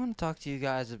 I want to talk to you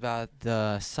guys about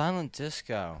the silent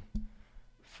disco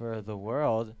for the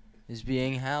world is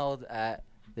being held at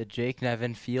the Jake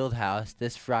Nevin Fieldhouse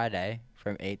this Friday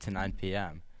from 8 to 9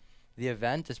 p.m. The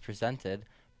event is presented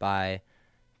by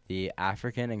the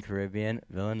African and Caribbean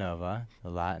Villanova, the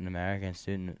Latin American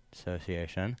Student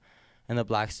Association, and the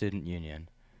Black Student Union.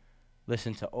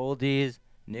 Listen to oldies,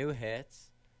 new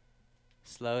hits,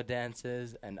 slow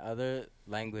dances, and other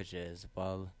languages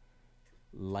while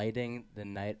lighting the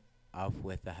night up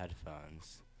with the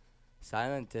headphones.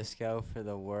 Silent Disco for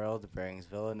the World brings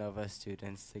Villanova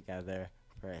students together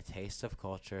for a taste of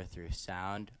culture through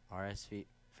sound, RSVP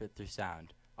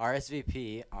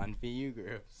on VU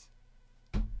groups.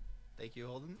 Thank you,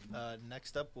 Holden.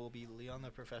 Next up will be Leon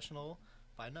the Professional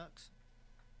by Nux.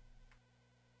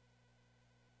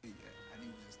 Yeah, and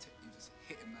you just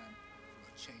hit him, man, for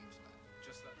a change, like.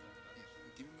 Just like that. Yeah,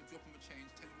 give him a drop him a change,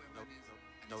 tell him where man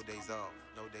is. No days off.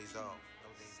 No days off. No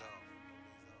days off.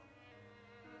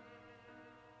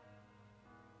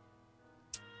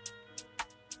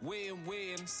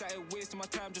 Waiting, sat here wasting my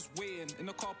time just waiting. In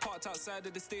the car parked outside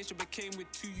of the station, but came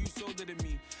with 2 youths older than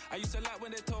me. I used to like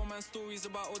when they told man stories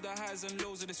about all the highs and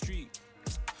lows of the street.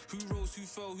 Who rose, who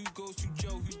fell, who goes to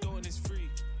jail, who don't is free.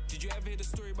 Did you ever hear the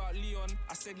story about Leon?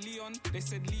 I said Leon, they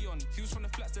said Leon. He was from the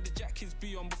flats that the jack kids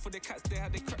be on. Before the cats they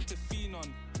had, they cracked a fiend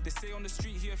on. They say on the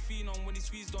street he a phenom. When he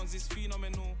squeezed on, it's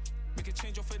phenomenal. Make a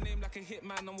change off a name like a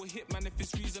hitman, and we'll hitman if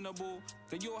it's reasonable.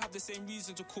 Then you all have the same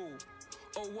reason to call.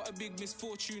 Oh, what a big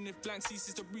misfortune if blank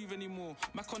ceases to breathe anymore.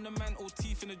 Mac on the man or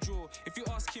teeth in the drawer. If you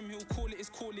ask him, he'll call it his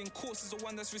calling. Course is the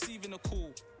one that's receiving a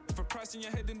call. If a price in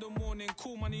your head in the morning,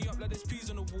 call money up like there's peas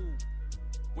on the wall.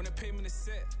 When the payment is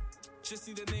set, just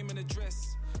need a name and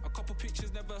address. A couple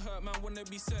pictures never hurt, man. Wanna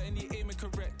be certain he aiming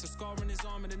correct. A scar on his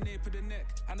arm and a nape of the neck,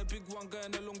 and a big one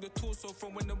going along the torso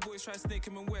from when the boys tried snake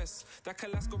him in West. That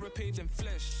Kalasco repaid in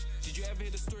flesh. Did you ever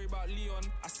hear the story about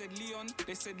Leon? I said Leon,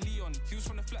 they said Leon. He was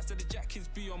from the flats that the jack kids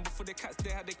be on. Before the cats they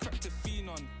had, they cracked a fiend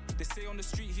on. They say on the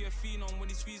street he a phenom. When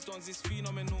he squeezed on, it's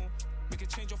phenomenal. Make a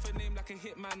change off a name like a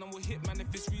hitman, and we'll hitman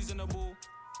if it's reasonable.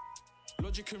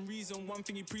 Logic and reason, one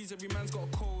thing he breathes, every man's got a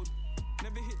code.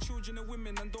 Never hit children and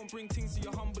women, and don't bring things to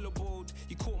your humble abode.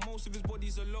 He caught most of his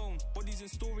bodies alone. Bodies in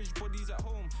storage, bodies at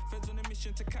home. Feds on a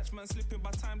mission to catch man slipping. By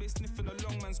time they sniffing a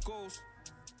long man's ghost.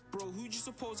 Bro, who'd you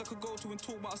suppose I could go to and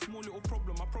talk about a small little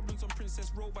problem? My problem's on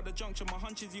Princess Road by the junction. My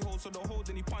hunches he holds, so the hold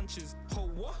and he punches. Ho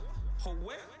what? Ho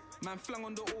where? Man flang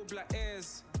on the all black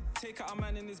airs. Take out a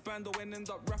man in his bando and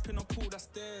end up rapping up all the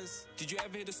stairs. Did you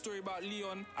ever hear the story about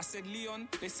Leon? I said Leon,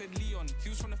 they said Leon. He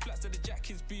was from the flats that the jack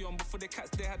kids be on. Before the cats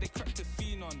they had, they cracked a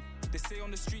fiend on. They say on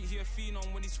the street he a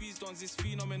phenom. When he squeezed on, it's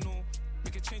phenomenal.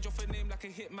 Make a change off a name like a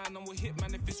hitman, and we'll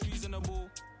hitman if it's reasonable.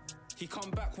 He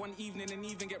come back one evening and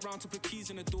even get round to put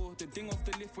keys in the door. The ding off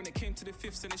the lift when it came to the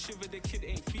fifths and the shiver the kid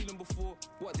ain't feeling before.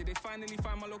 What, did they finally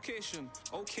find my location?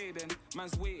 Okay then,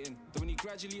 man's waiting. Then when he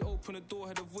gradually opened the door,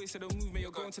 heard a voice said, "Oh move mate,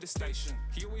 you're going to the station."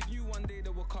 He always knew one day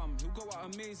they would come. He'll go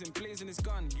out amazing, blazing his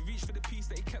gun. He reached for the piece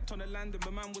that he kept on the land, and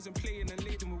the man wasn't playing and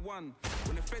laid him with one.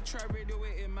 When the Fed tried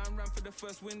radioing, man ran for the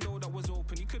first window that was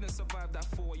open. He couldn't survive that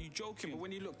fall, are you joking? But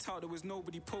when he looked out, there was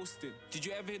nobody posted. Did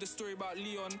you ever hear the story about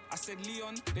Leon? I said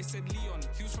Leon, they said Leon.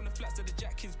 He was from the flats that the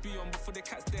jack kids be on. Before the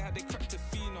cats they had, they cracked a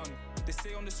fiend on. They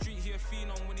say on the street he a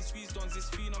phenom. When he squeezed on, it's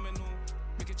phenomenal.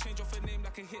 Make a change off a name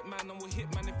like a hitman, and we'll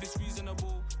hitman if it's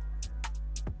reasonable.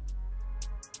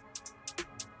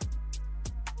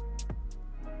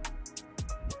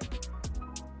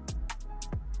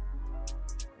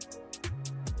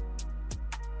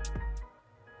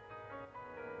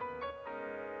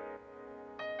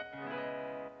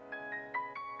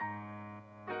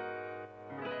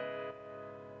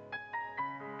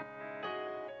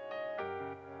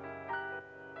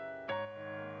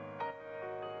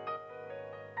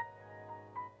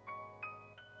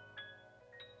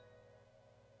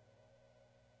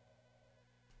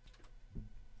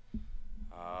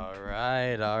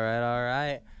 All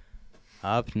right.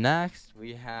 Up next,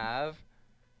 we have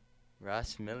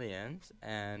Russ Millions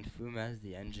and Fumez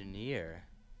the Engineer.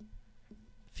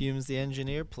 Fumes the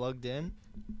Engineer plugged in,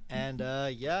 and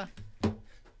yeah,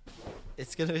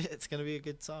 it's gonna be a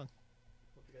good song.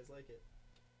 Hope you guys like it.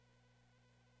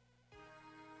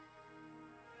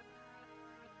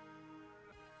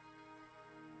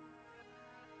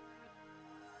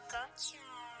 Gotcha.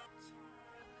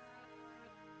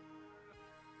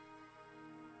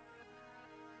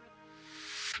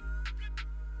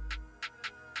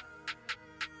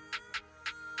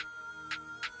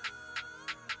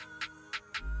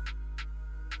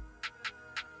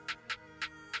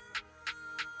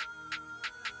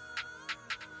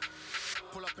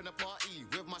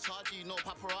 no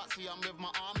paparazzi. I'm with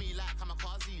my army like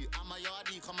kamikaze. I'm a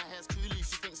yardie, come my hair's coolie.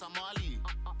 She thinks I'm Marley.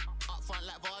 Up front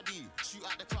like Vardy. Shoot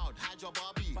at the crowd, hide your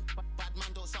Barbie. Bad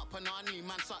man don't suck panani.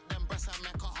 Man suck them breasts and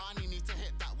make a honey. Need to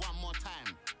hit that one more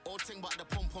time. Old thing but the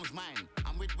pom-pom's mine.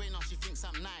 I'm with Wayne now, she thinks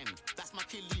I'm 9. That's my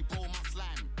killie, bro, my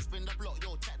slime. Spin the block,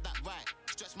 yo, check that right.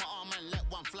 Stretch my arm and let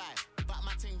one fly. Back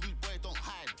my ting, rude boy, don't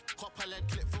hide. Copper lead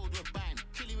clip filled with bang.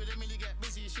 Killie with a millie, get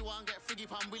busy. She won't get friggy,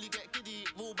 pam, Willie get giddy.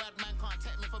 Real bad man can't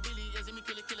take me for Billy. Is me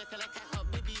killer, cat her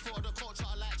baby. For the culture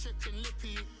like chicken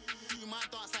lippy. Do my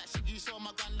dance like Shiggy, show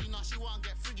my gun Lena. She won't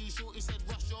get friggy. Shorty said,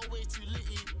 rush your way too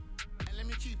litty. And let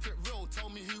me keep it real. Tell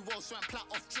me who else went plat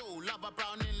off Joe. Love a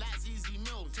browning like ZZ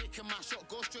Mill. Taking my shot,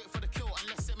 go straight for the kill.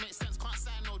 Unless it makes sense, can't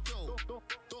sign no deal.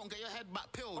 Don't get your head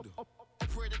back pilled.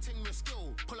 Operate the ting with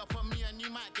skill. Pull up on me and you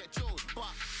might get drilled.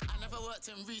 But I never worked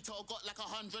in retail. Got like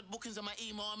 100 bookings in my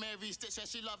email. Mary Stitch said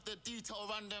she loved the detail.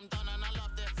 Run them down and I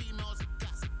love their females.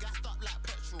 Gassed up like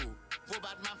petrol. Real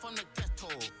bad man from the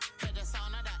ghetto. Hear the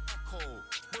sound of that echo.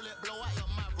 Bullet blow at your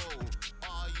marrow.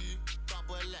 Are you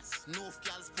double S? North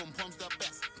gals, pom-poms the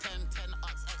best. 10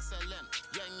 ups, excellent.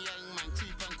 Yang man,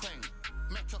 creep and quang.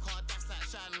 Make your car dash like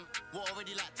Shan. War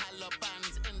already like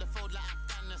Taliban's. In the field like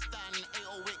Afghanistan.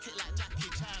 808 kick like Jackie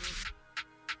Chan.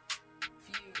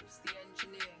 Fuse, the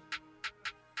engineer.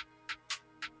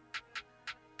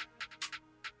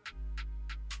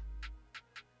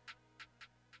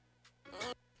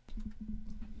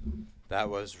 That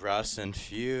was Russ and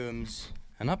Fumes.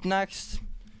 And up next,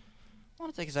 I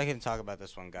want to take a second to talk about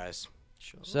this one, guys.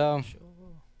 So,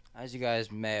 as you guys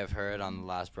may have heard on the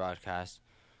last broadcast,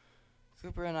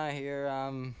 Cooper and I here,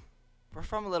 we're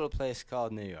from a little place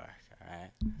called New York,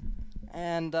 alright?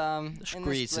 And, The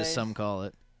streets, as some call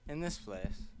it. In this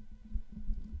place,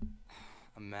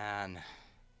 a man,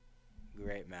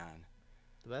 great man.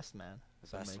 The best man,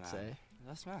 some might say. The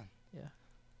best man. Yeah.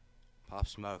 Pop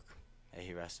Smoke. May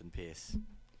he rest in peace.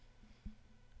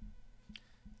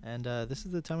 And this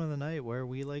is the time of the night where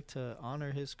we like to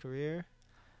honor his career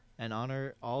and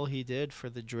honor all he did for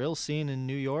the drill scene in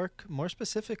New York, more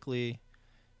specifically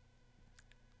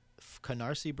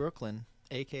Canarsie, Brooklyn,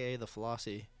 a.k.a. the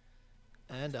Flossie.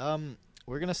 And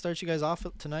we're going to start you guys off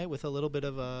tonight with a little bit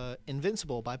of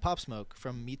Invincible by Pop Smoke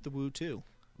from Meet the Woo 2.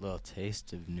 Little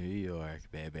taste of New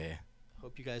York, baby.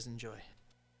 Hope you guys enjoy.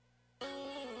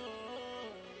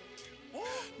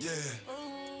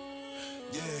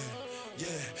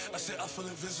 I said I feel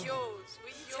invincible.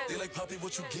 They like Poppy,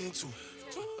 what you get into?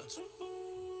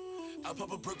 I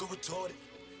pop a brick or retarded.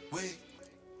 Wait.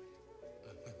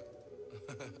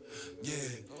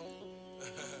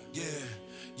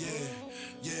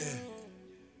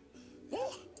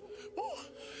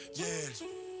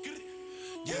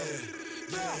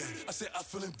 I said I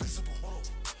feel invincible.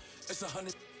 It's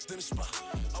 100 in the spot.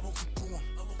 I won't keep going.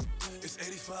 It's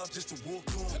 85 just to walk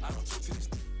on. I don't talk to these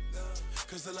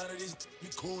cause a lot of these be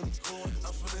corny.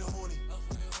 I'm feeling horny.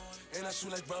 And I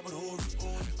shoot like Robert Horry.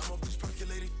 I'm off this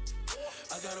percolated.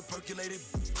 I got a percolated.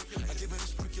 I give it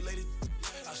this percolated.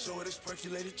 I show it this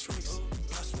percolated tricks.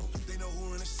 Possible, they know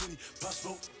who in the city.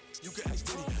 Possible, you can ask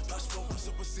Diddy. Possible, what's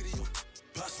up with city?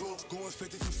 Possible, going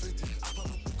 50 for 50. I pop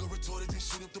a book retarded, then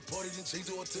shoot up the party, then change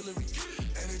the artillery.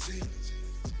 Energy.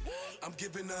 I'm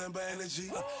giving nothing but energy.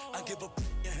 I give up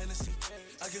your Hennessy.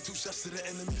 I get 2 shots to the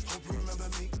enemy. Hope you remember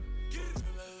me.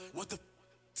 What the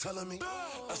telling me?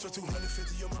 I spent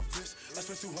 250 on my wrist. I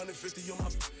spent 250 on my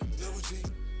double G.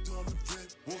 Doing the grip.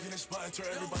 Walking in spot and turn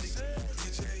everybody.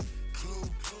 DJ,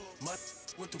 Clue. My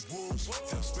with the wolves.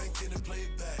 Tell Spank in and play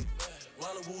it back.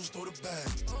 While the wolves throw the bag.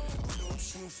 You know I'm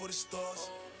shooting for the stars.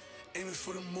 Aiming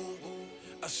for the moon.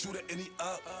 I shoot at any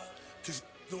op. Cause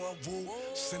you know I woo.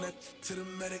 Send that to the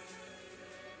medic.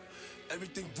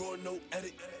 Everything raw, no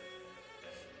edit.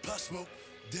 Pop Smoke,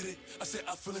 did it. I said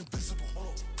I feel invincible.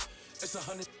 It's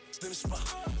 100 in the spot.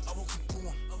 I won't keep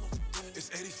going. It's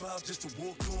 85 just to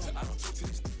walk on. I don't talk to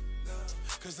these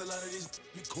cause a lot of these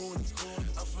be corny.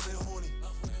 I'm feeling horny.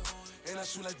 And I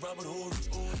shoot like Robert Horry.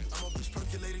 I'm off this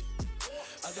percolated.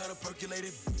 I got a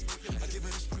percolated. I give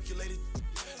it this percolated.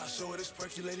 I show it this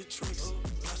percolated tricks.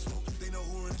 Pop Smoke, they know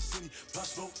who in the city. Pop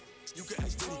Smoke, you can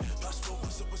ask Diddy. Pop Smoke,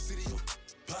 what's up with city?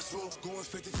 Pop Smoke, going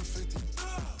 50 for 50.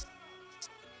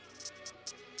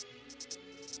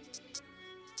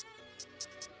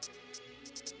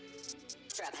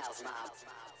 Trap House Mob.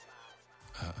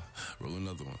 Roll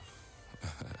another one.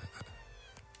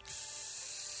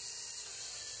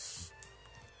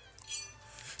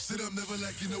 Sit up, never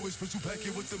like you know it's special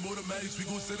packet with them automatics. We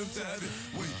gon' send them to heaven.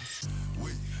 Wait.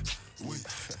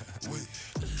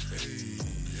 Hey.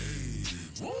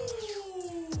 Woo!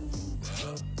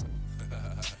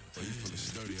 Oh, you feeling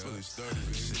sturdy, huh?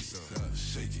 Shit,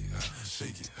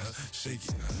 shake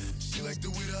it. She like the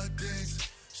way that I dance.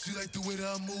 She like the way that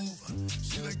I move.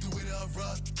 She like the way that I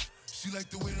rock. She like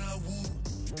the way that I woo.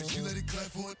 And she let it clap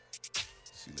for it.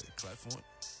 She let it clap for it.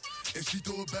 And she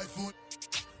throw it back for it.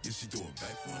 Yeah, she throw it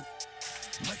back for it.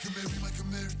 Michael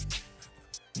Mary.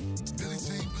 Billie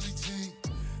Jean.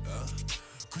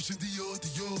 Christian Dior.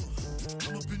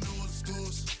 I'm up in all the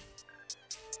stores.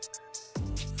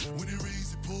 When it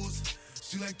rains, it pours.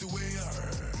 She like the way I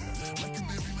heard. Michael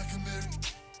Mary.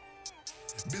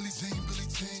 Billie Jean.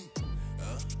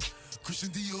 Christian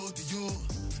Dior.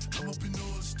 I'm up in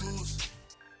all the stores.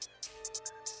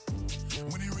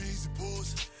 When it rains, it pours.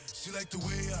 She like the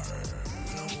way I heard.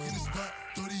 When I walk in the spot,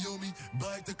 30 on me.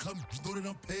 Buy it to come, know that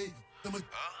I'm paid.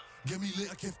 Get me lit,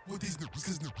 I can't f with these niggas,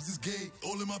 cause niggas is gay.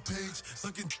 All in my page,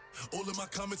 sucking all in my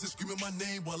comments and screaming my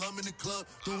name while I'm in the club,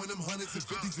 throwing them hundreds and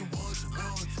fifties and ones.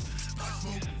 I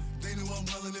smoke, they know I'm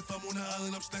wildin'. If I'm on the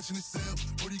island, I'm snatching his cell.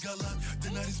 Brody got locked,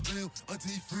 then I just bail. Until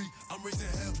he free, I'm raising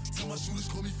hell. Tell my shooters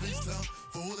call me FaceTime.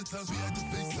 For all the times we had to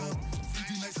FaceTime.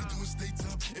 50 nights to do a state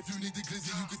time. If you need the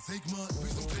glizzy, you can take mine.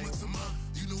 Please don't come up to mine.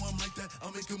 You know I'm like that, I'll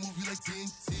make a movie like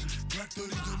TNT. Black 30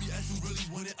 on me, as you really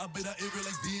want it. I bet I air it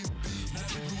like DMB. Now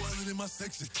I Blue Island in my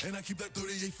section, and I keep that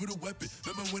 38 for the weapon.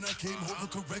 Remember when I came home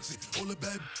for correction? All the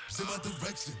bad in my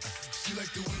direction. She like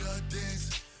the way that I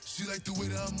dance. She like the way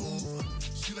that I move.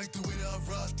 She like the way that I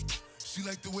rock. She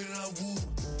like the way that I woo.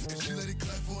 And she let it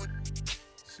clap for it.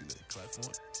 She let it clap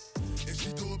for it. And she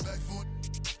throw it back for it.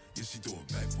 Yeah, she throw it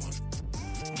back for it.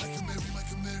 Michael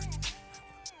Mary.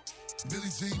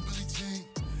 Billie Jean.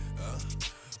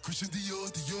 Christian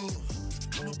Dior.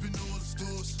 I'm up in all the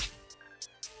stores.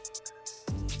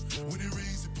 When it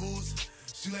rains, it pours.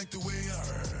 She like the way I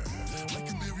heard.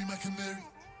 Michael Mary.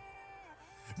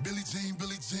 Billie Jean.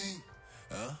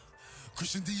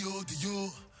 Christian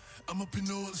Dior. I'm up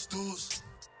in all the stores.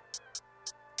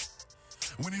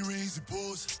 When it rains, it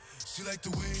pours. She like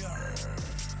the way I heard.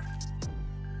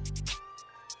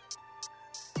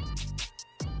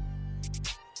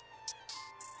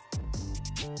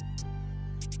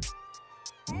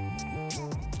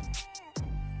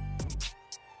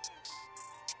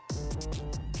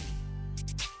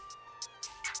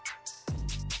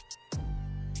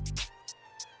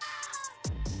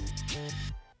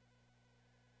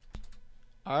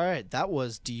 All right, that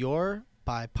was Dior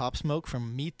by Pop Smoke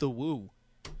from Meet the Woo.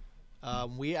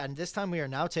 And this time we are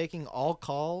now taking all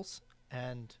calls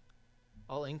and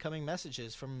all incoming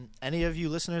messages from any of you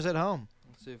listeners at home.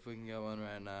 Let's see if we can get one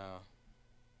right now.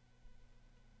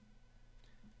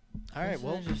 All right, That's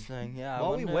well, interesting. Yeah.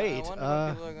 While we wait,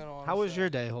 how was your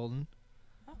day, Holden?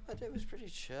 My day was pretty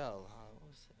chill. What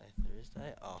was today?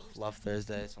 Thursday? Oh, love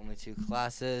Thursday. It's only 2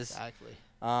 classes. Exactly.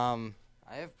 I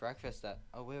have breakfast at.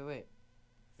 Oh wait.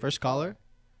 First caller.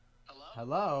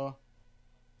 Hello.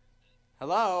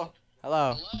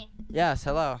 Yes,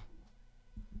 hello.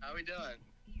 How we doing?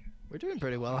 We're doing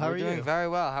pretty well. How are you? We're doing very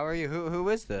well. How are you? Who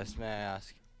is this? May I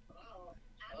ask?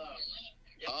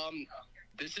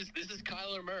 This is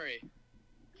Kyler Murray.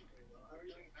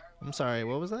 I'm sorry.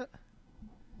 What was that?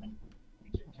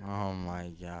 Oh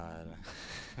my God.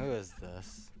 Who is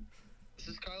this? This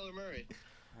is Kyler Murray.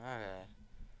 Alright.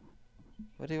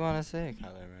 What do you want to say,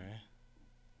 Kyler Murray?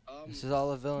 This is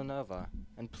Olive Villanova.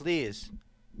 And please,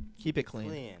 keep it clean.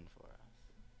 For us,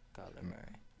 Kyler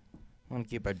Murray. I want to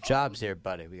keep our jobs here,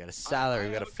 buddy. We got a salary.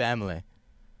 We got a family.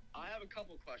 I have a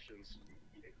couple questions.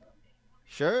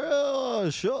 Sure.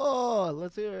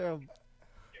 Let's hear him.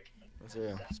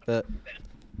 Spit.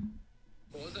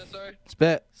 What was that, sorry?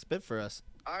 Spit for us.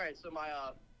 All right, so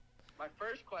my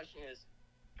first question is,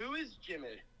 who is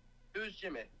Jimmy? Who's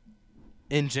Jimmy?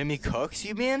 In Jimmy Cooks,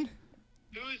 you mean?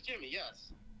 Who is Jimmy?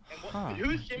 Yes. And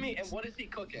who's Jimmy, and what is he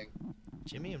cooking?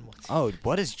 Jimmy and what? Oh,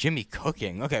 what is Jimmy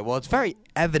cooking? Okay, well, it's very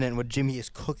evident what Jimmy is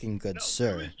cooking, good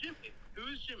sir. Who is Jimmy?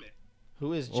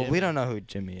 Who is Jimmy? Well, we don't know who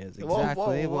Jimmy is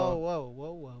exactly.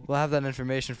 Whoa. We'll have that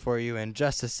information for you in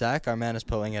just a sec. Our man is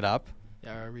pulling it up.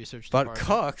 Yeah, our research But department.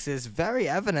 Cooks is very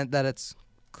evident that it's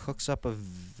cooks up a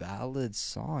valid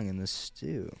song in the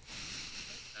stew.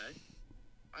 Okay.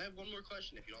 I have one more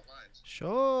question, if you don't mind.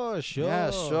 Sure.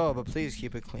 Yeah, sure, but please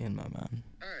keep it clean, my man.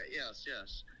 All right.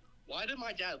 Yes. Why did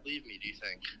my dad leave me? Do you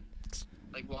think?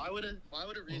 Like, why would a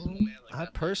reasonable man like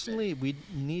that? Personally, we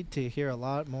need to hear a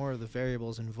lot more of the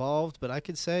variables involved, but I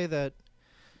could say that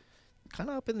kind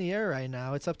of up in the air right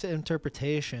now. It's up to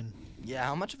interpretation. Yeah,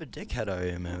 how much of a dickhead are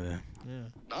you, maybe? Yeah.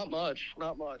 Not much.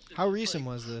 It's How just recent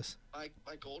like, was this? My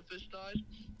goldfish died,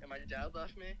 and my dad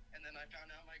left me, and then I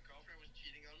found out my girlfriend was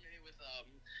cheating on me with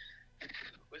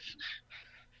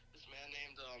this man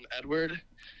named Edward,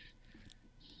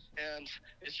 and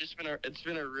it's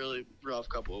been a really rough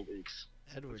couple of weeks.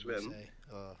 Edward, Which you one? say.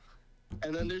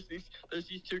 And then there's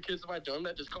these two kids in my dorm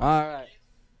that just call. All right.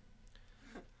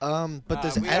 But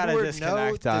does we gotta Edward know?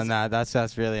 disconnect on that.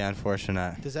 That's really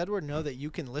unfortunate. Does Edward know that you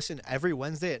can listen every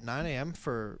Wednesday at 9 a.m.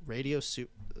 for Radio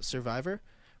Survivor?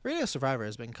 Radio Survivor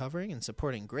has been covering and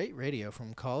supporting great radio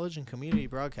from college and community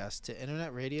broadcasts to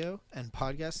internet radio and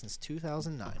podcasts since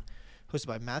 2009. Hosted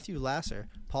by Matthew Lasser,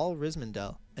 Paul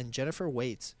Rismandel, and Jennifer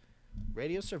Waits.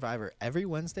 Radio Survivor every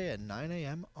Wednesday at 9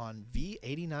 a.m. on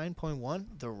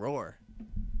V89.1 The Roar.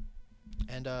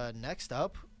 And next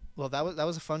up, well, that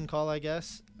was a fun call, I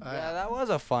guess. Yeah, that was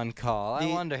a fun call. I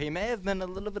wonder, he may have been a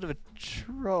little bit of a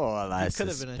troll, I He could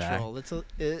have been a suspect. troll.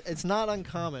 It's not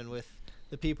uncommon with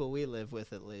the people we live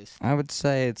with, at least. I would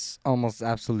say it's almost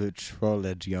absolute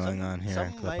trollage going on here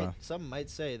at Clippo. Some might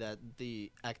say that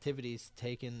the activities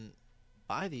taken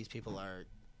by these people are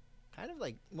kind of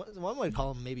like, one would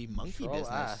call them maybe monkey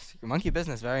business. Monkey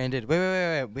business, very indeed.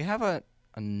 Wait. We have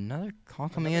another call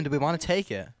coming in. Do we want to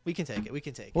take it? We can take it.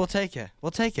 We'll take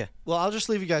it. Well, I'll just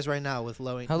leave you guys right now with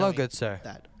knowing good sir.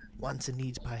 That Wants and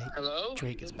Needs by Hello?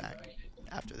 Drake is back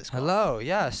after this call. Hello,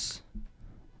 yes.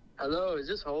 Hello, is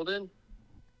this Holden?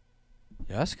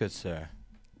 Yes, good sir.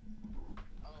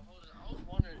 I was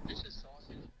wondering, this is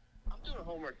Sausage. I'm doing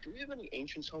homework. Do we have any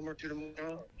Ancients homework due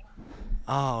tomorrow?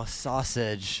 Oh,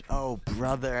 sausage. Oh,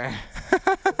 brother.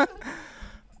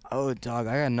 Oh, dog,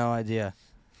 I got no idea.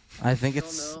 I think I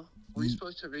it's... don't know. Were you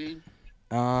supposed to read?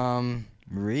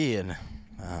 Read.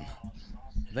 I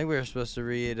think we were supposed to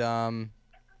read, a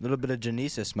little bit of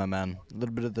Genesis, my man. A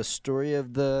little bit of the story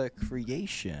of the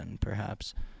creation,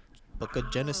 perhaps. Book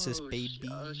of Genesis, baby.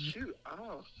 Shoot.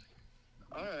 Oh.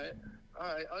 Alright.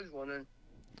 I was wondering.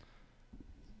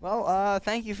 Well,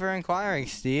 thank you for inquiring,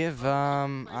 Steve.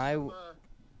 Can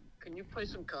you play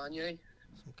some Kanye?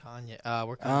 Some Kanye.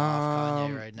 We're kind of off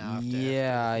Kanye right now.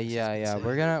 Yeah.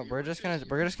 We're just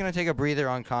gonna take a breather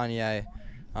on Kanye.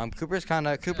 Cooper's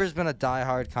been a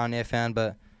diehard Kanye fan,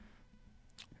 but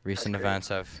recent events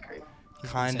have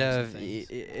kind of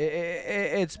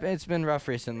it's been rough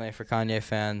recently for Kanye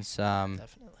fans.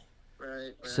 Definitely.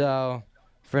 Right. So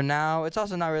for now, it's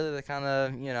also not really the kind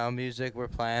of music we're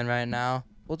playing right now.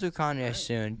 We'll do Kanye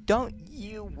soon. Don't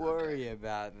you worry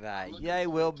about that. Ye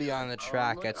will be on the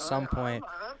track at some point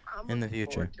in the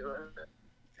future.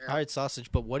 All right,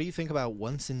 Sausage, but what do you think about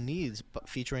Wants and Needs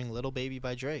featuring Little Baby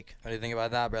by Drake? What do you think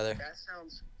about that, brother? That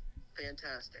sounds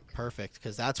fantastic. Perfect,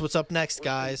 because that's what's up next,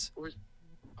 guys.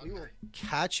 We will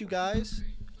catch you guys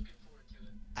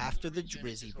after the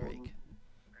Drizzy break.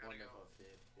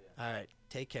 All right,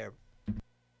 take care.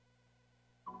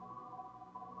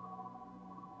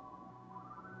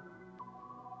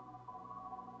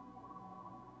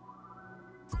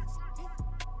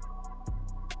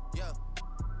 Yeah.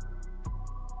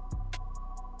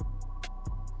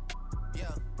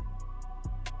 Yeah.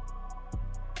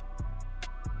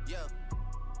 Yeah.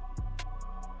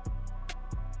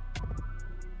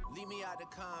 Leave me out the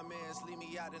comments, leave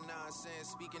me out the nonsense.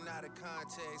 Speaking out of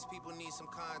context, people need some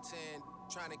content.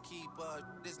 Trying to keep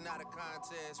up, this not a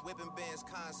contest. Whipping bands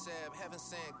concept, heaven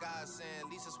sent, God sent. At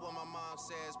least that's what my mom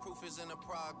says. Proof is in the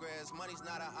progress, money's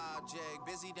not an object.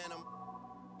 Busy than I'm.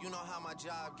 You know how my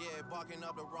job get, barking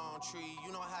up the wrong tree.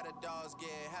 You know how the dogs get,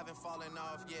 haven't fallen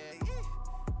off yet.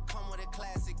 Come with a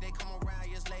classic, they come around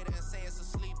years later and say it's a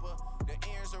sleeper. The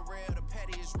earrings are real, the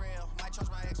petty is real. Might charge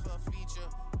my ex for a feature.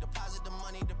 Deposit the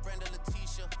money to Brenda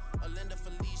Letitia, or Linda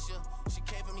Felicia. She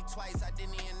came for me twice, I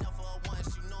didn't need enough for her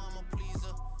once. You know I'm a pleaser.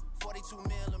 42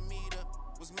 millimeter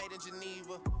was made in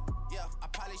Geneva. Yeah, I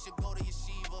probably should go to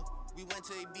Yeshiva. We went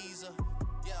to Ibiza.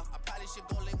 Yeah, I probably should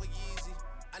go link with Yeezy.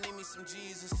 I need me some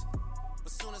Jesus. But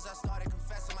soon as I started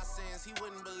confessing my sins, he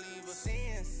wouldn't believe us.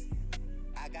 Sins.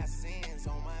 I got sins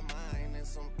on my mind and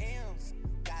some M's.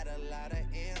 Got a lot of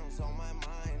M's on my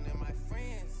mind and my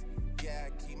friends. Yeah,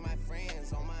 I keep my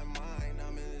friends on my mind.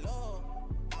 I'm in love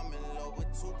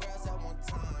with two girls at one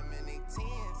time and they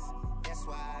tens. That's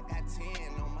why I got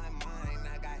 10 on my mind.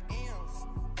 I got M's.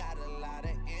 Got a lot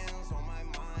of M's on my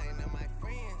mind and my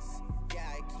friends.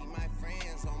 Yeah, I keep my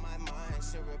friends on my mind.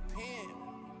 Should repent.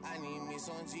 I need me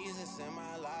some Jesus in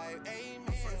my life. Amen.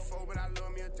 I'm from the 4, but I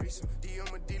love me a threesome. D.O.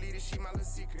 Medilli, this shit my little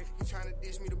secret. He tryna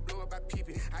dish me to blow up, I peep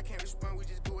it. I can't respond, we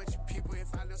just go at your people.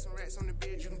 If I left some rats on the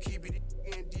bed, you can keep it.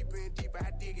 Getting deeper and deeper,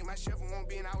 I dig it. My shovel won't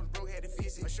be, and I was broke, had to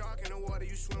fix it. A shark in the water,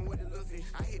 you swim with the little fish.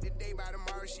 I hit the day, by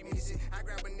tomorrow she miss it. I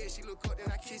grab her neck, she look up,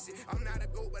 then I kiss it. I'm not a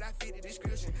goat, but I fit the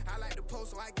description. I like the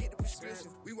post, so I get the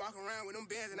prescription. We walk around with them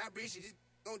bands, and I breach it.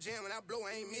 gon' jam when I blow,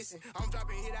 I ain't missing. I'm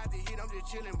dropping hit after hit, I'm just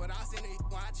chillin'. But I send it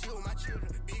when I chill with my children.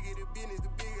 Bigger the business,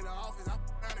 the bigger the office. I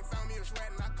found and found me a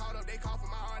shred and I called up. They call for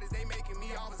my artists, they making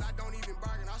me offers. I don't even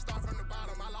bargain, I start from the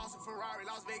bottom. I lost a Ferrari,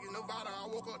 Las Vegas, Nevada. I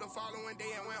woke up the following day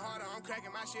and went harder. I'm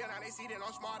cracking my shit, now they see that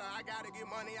I'm smarter. I gotta get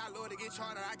money, I love to get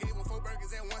charter. I gave them 4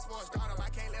 burgers at once for a startup. I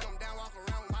can't let them down, walk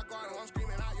around with my guard. I'm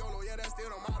screaming out YOLO, yeah, that's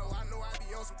still the motto. I know I be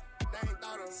on some they ain't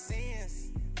thought of.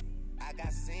 Sins, I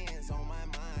got sins on my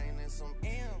mind and some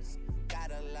M's.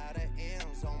 Got a lot of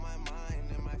M's on my mind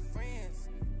and my friends.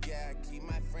 Yeah, I keep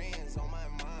my friends on my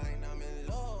mind. I'm in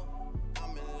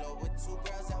love with 2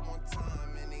 girls at one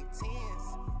time and they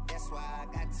 10s. That's why I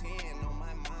got 10 on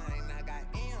my mind. I got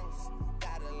M's,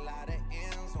 got a lot of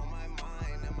M's on my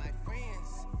mind and my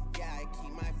friends. Yeah, I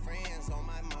keep my friends on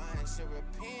my mind. Should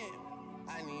repent.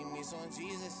 I need me some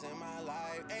Jesus in my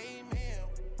life. Amen.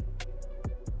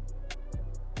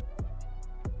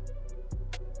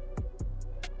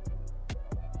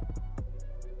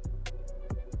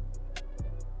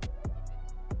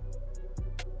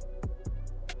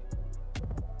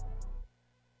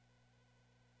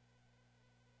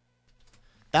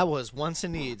 That was Wants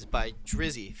and Needs by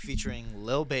Drizzy featuring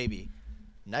Lil Baby.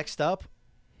 Next up,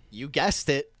 you guessed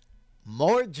it,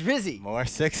 more Drizzy. More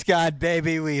Six God,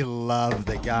 baby. We love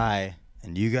the guy.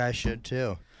 And you guys should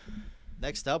too.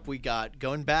 Next up, we got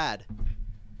Going Bad.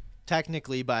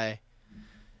 Technically by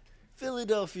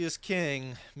Philadelphia's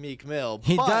king, Meek Mill.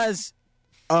 He does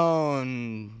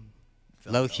own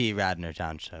low-key Radnor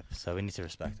Township, so we need to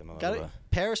respect him a little bit. Gotta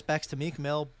pay respects to Meek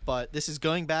Mill, but this is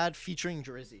Going Bad featuring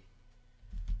Drizzy.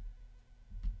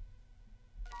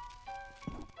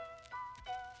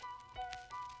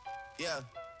 Yeah.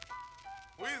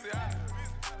 Weezy,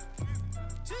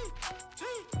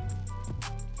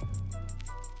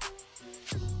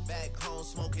 Back home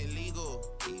smoking legal.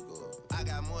 I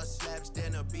got more slaps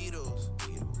than the Beatles.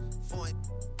 Foreign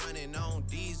running on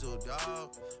diesel,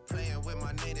 dog. Playing with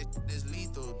my name, this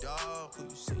lethal, dog. Who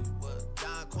you say what?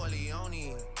 Don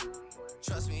Corleone.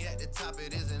 Trust me, at the top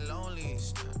it isn't lonely.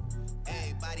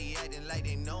 Everybody acting like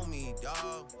they know me,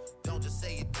 dog. Don't just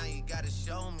say it down, you gotta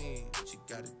show me what you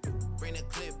gotta do. Bring the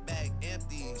clip back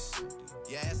empty.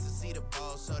 You asked to see the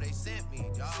ball, so they sent me,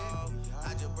 dog.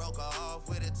 I just broke her off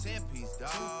with a 10-piece,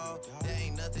 dog. There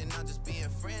ain't nothing, I'm just being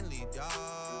friendly,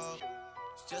 dog.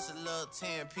 It's just a little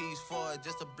 10-piece for it,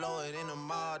 just to blow it in the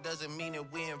mall. Doesn't mean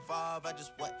that we involved. I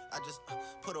just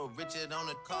put a Richard on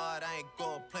the card. I ain't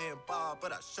going playing ball,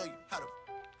 but I'll show you how to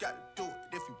gotta do it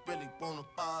if you really wanna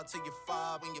fall till you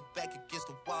fall when you're back against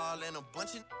the wall and a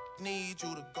bunch of need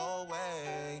you to go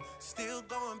away. Still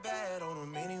going bad on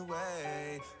them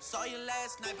anyway. Saw you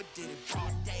last night but did it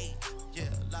broad day. Yeah,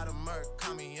 a lot of murk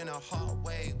caught me in a hard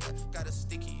way. Got a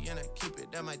sticky and I keep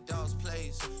it at my dog's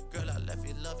place. Girl, I left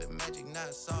you loving magic, not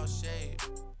all shade.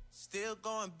 Still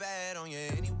going bad on you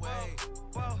anyway.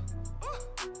 Whoa,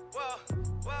 whoa,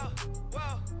 whoa,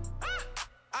 whoa.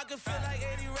 I can feel like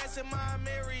 80 rats in my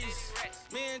Marys.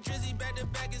 Me and Drizzy back to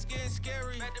back, it's getting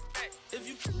scary. If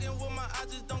you fucking with my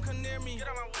eyes, just don't come near me. Get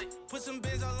out my way. Put some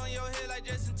bins all on your head like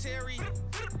Justin Terry.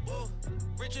 Whoa.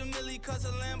 Richard Millie cuss a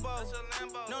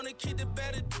Lambo. Known to keep the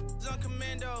better on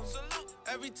commando.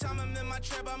 Every time I'm in my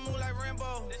trap, I move like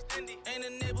Rambo. Ain't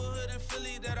a neighborhood in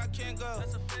Philly that I can't go.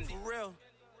 For real.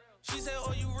 She said,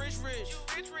 oh, you rich.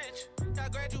 You rich. I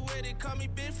graduated, call me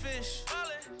Big Fish.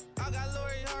 I got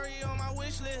Lori Hurry on my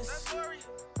wish list.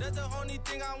 That's the only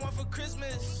thing I want for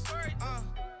Christmas.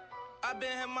 I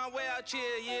been had my way out here,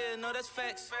 yeah, no, that's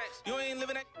facts. You ain't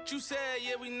living that you said,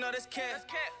 yeah, we know that's cat.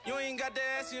 You ain't got to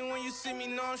ask you when you see me,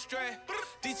 no, I'm straight.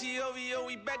 DTOVO,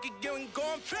 we back again, we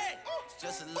going back. It's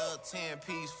just a little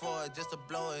 10-piece for it, just to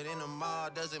blow it in the mall.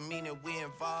 Doesn't mean that we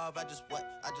involved. I just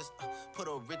put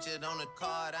a Richard on the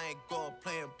card. I ain't going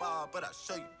playing ball, but I'll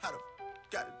show you how to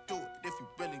gotta do it if you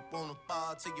really wanna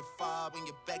fall till you fall when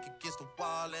you're back against the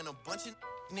wall and a bunch of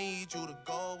need you to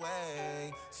go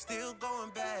away. Still going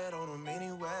bad on them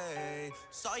anyway.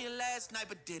 Saw you last night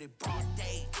but did it broad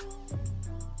day.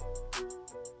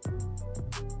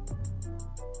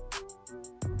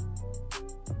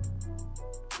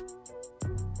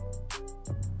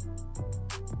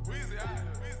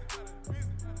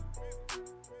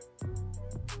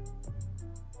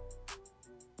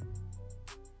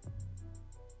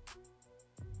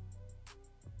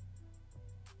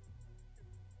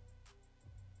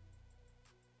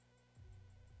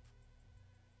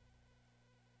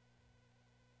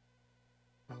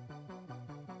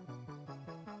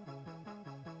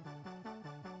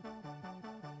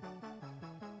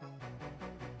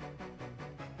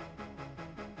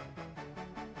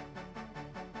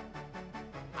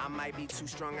 I might be too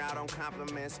strung out on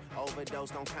compliments,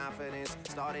 overdosed on confidence.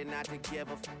 Started not to give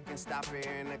a fuck and stop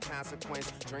fearing the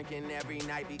consequence. Drinking every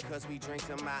night because we drink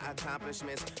to my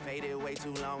accomplishments. Faded way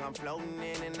too long, I'm floating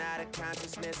in and out of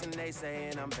consciousness, and they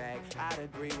saying I'm back. I'd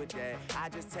agree with that. I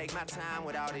just take my time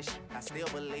with all this shit. I still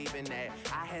believe in that.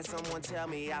 I had someone tell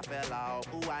me I fell off.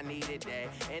 Ooh, I needed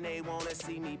that. And they wanna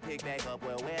see me pick back up.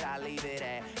 Well, where'd I leave it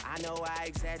at? I know I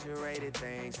exaggerated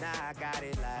things. Now I got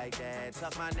it like that.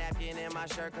 Tuck my napkin in my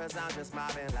shirt cause I'm just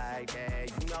mobbing like that.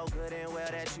 You know good and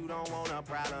well that you don't want a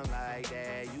problem like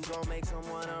that. You gon' make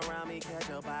someone around me catch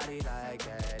a body like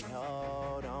that.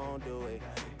 No, don't do it.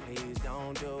 Please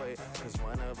don't do it. Cause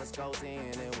one of us goes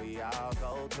in and we all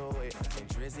go through it. And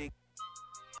Drizzy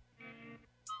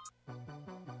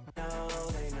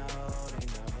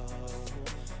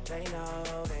they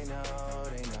know,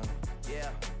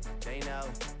 yeah, they know,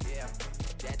 yeah,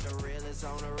 that the real is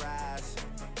on the rise.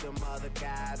 Them other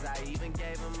guys, I even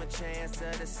gave them a chance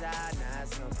to decide. Not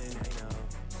something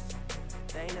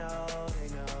they know,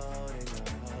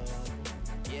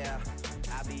 yeah.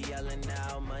 I be yelling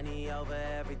out money over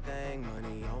everything,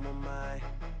 money on my mind.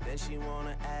 Then she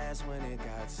wanna ask when it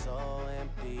got so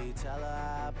empty. Tell her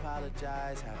I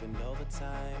apologize, happened over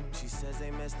time. She says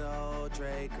they missed the old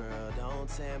Drake, girl, don't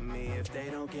tempt me. If they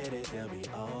don't get it, they'll be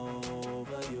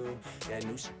over you. That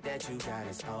new shit that you got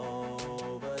is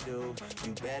overdue.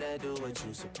 You better do what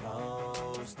you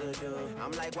supposed to do.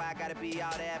 I'm like, why I gotta be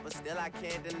all that? But still I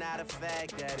can't deny the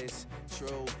fact that it's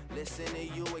true. Listen to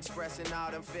you expressing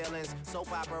all them feelings.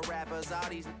 Soap opera rappers, all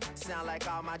these sound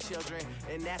like all my children.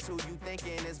 And that's who you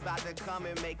thinking is about to come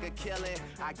and make a killing.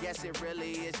 I guess it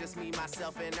really is just me,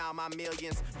 myself, and all my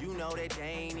millions. You know that they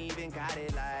ain't even got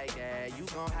it like that. You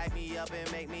gon' hype me up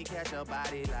and make me catch a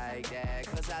body like that.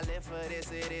 Cause I live for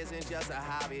this, it isn't just a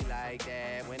hobby like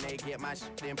that. When they get my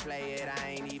shit and play it, I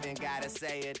ain't even gotta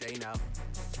say it. They know.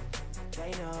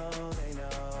 They know, they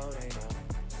know, they know.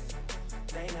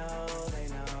 They know, they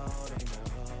know, they know.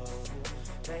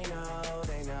 They know,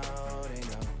 they know, they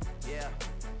know. Yeah,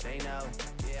 they know,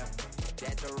 yeah.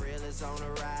 That the real is on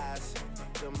the rise.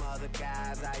 Them other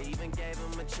guys, I even gave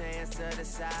them a chance to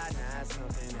decide. Not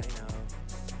something they know.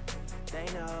 They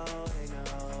know, they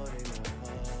know, they know.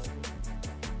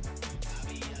 I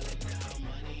be yelling out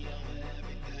money over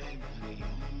everything. Money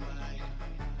on my mind.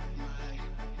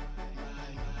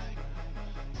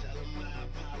 Tell them I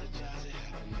apologize, it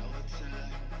happened over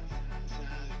time.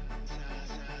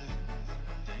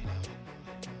 They know.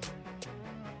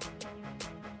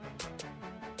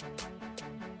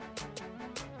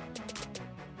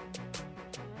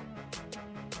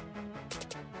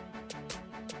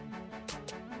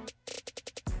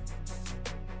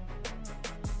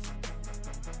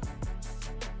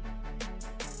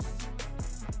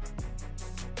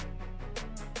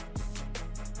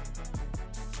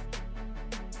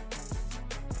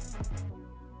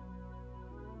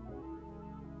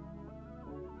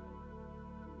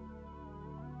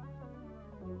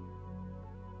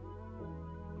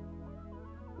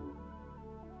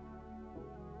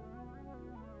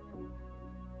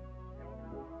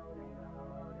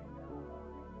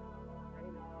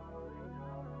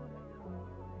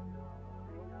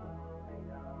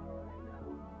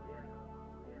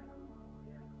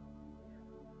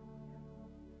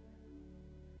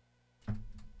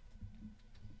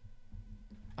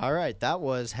 All right, that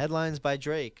was Headlines by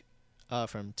Drake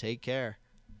from Take Care.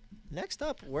 Next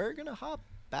up, we're going to hop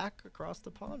back across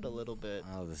the pond a little bit.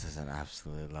 Oh, this is an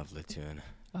absolutely lovely tune.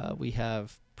 We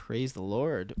have Praise the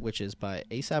Lord, which is by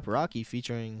A$AP Rocky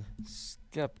featuring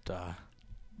Skepta.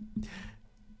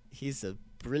 He's a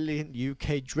brilliant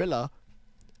UK driller,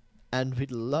 and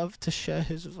we'd love to share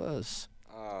his verse.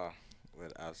 Oh,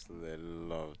 would absolutely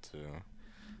love to.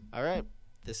 All right,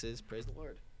 this is Praise the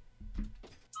Lord.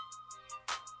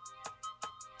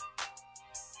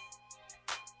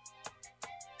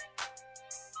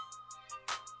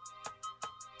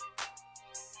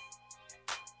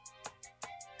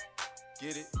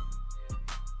 Get it?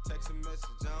 Text a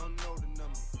message, I don't know the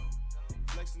number.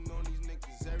 Flexing on these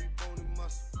niggas, every bone and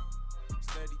muscle.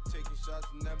 Steady taking shots,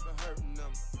 never hurting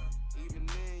them. Even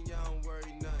then, y'all don't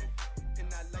worry nothing.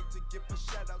 And I like to give a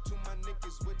shout out to my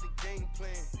niggas with the game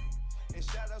plan. And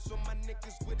shout outs on my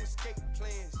niggas with escape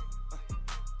plans.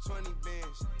 20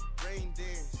 bands, rain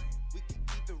dance. We can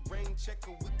either rain check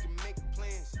or we can make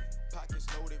plans. Pockets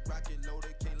loaded, rocket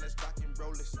loaded, okay, let's rock and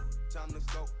roll this. Time to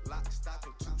go, lock, stock,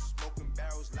 and two smoking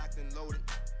barrels locked and loaded.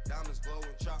 Diamonds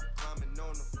glowing, chop climbing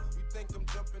on them. You think I'm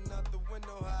jumping out the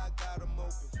window, how I got them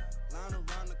open. Line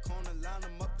around the corner, line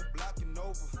them up the block and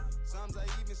over. Sometimes I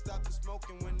even stop the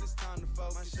smoking when it's time to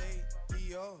focus. My shade be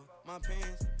Dior, my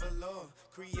pants, velour,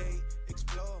 create,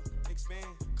 explore, expand,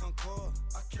 concord.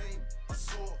 I came, I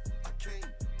saw, I came,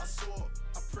 I saw,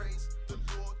 I praise the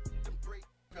Lord and break.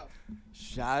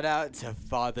 Shout out to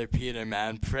Father Peter,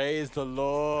 man. Praise the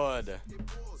Lord. It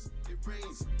pours, it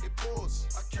rains, it pours.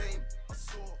 I came, I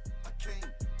saw, I came,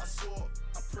 I saw,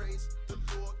 I praise the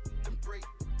Lord and break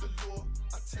the law.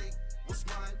 I take what's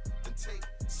mine and take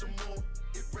some more.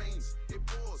 It rains, it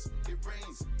pours, it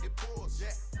rains, it pours.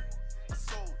 Yeah, I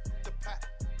sold the pack,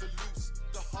 the loose,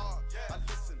 the hard. Yeah, I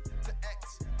listen to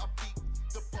X, I beat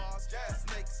the bars. Yeah, the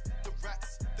snakes, the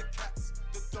rats, the cats,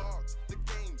 the dogs, the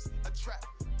games, a trap,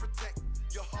 protect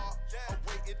your heart. Yeah, I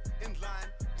waited in line,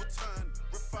 return,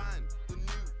 refine the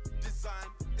new design.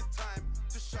 It's time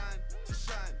to shine, to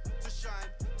shine, to shine,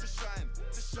 to shine,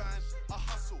 to shine. I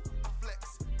hustle, I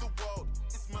flex, the world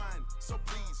is mine. So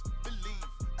please believe,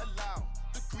 allow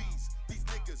degrees. These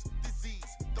niggas,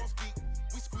 disease, don't speak,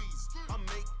 we squeeze. I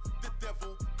make the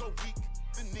devil go weak,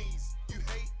 the knees. You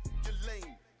hate, you're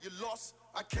lame, you lost.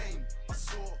 I came, I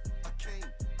saw, I came,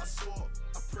 I saw.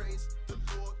 I praise the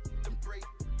Lord and break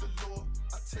the law.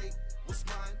 I take what's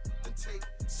mine and take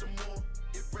some more.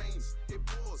 It rains, it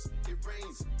pours, it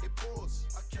rains, it pours.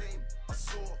 I came, I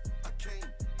saw, I came,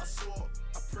 I saw.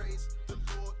 I praise the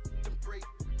Lord and break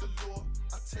the law.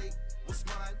 I take what's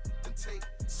mine and take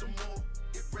some more.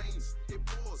 It rains, it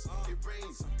pours, it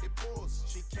rains, it pours.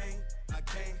 She came, I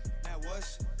came, now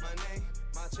what's my name?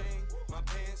 My chain, my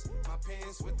pants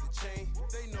with the chain.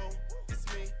 They know it's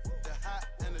me, the hat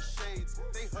and the shades.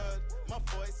 They heard my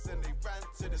voice and they ran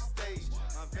to the stage.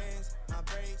 My vans, my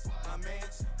braids, my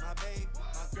mans, my babe,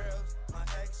 my girls, my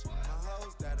ex, my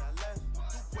hoes that I left.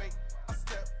 You wait, I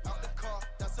step out the car,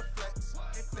 that's a flex.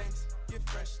 Give thanks, give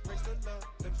fresh, praise the love,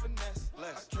 and finesse.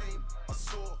 Bless. I came, I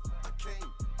saw, I came,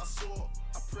 I saw.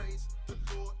 I praise the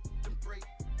Lord and break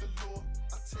the law.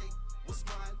 I take what's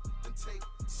mine and take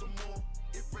some more.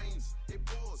 It rains, it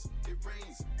pours, it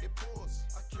rains, it pours.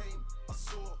 I came, I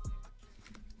saw.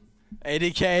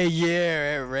 80K a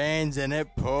year, it rains and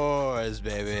it pours,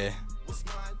 baby. What's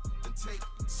mine and take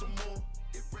some more.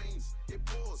 It rains, it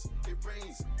pours, it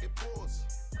rains, it pours.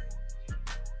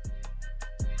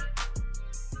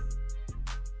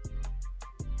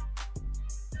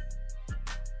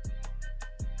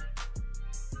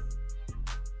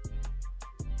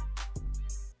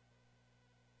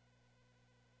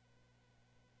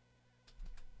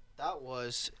 That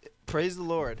was Praise the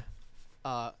Lord,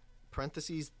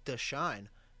 parentheses, The Shine,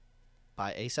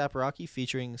 by A$AP Rocky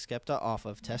featuring Skepta off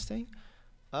of Testing.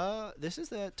 This is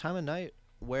the time of night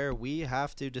where we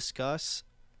have to discuss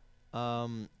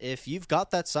if you've got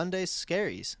that Sunday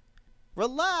scaries.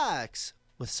 Relax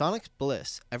with Sonic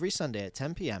Bliss every Sunday at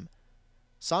 10 p.m.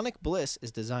 Sonic Bliss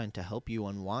is designed to help you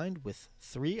unwind with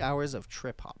 3 hours of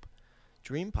trip hop,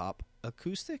 dream pop,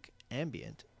 acoustic,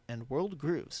 ambient, and world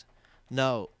grooves.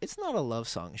 No, it's not a love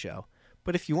song show,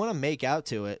 but if you want to make out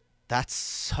to it, that's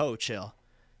so chill.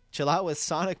 Chill out with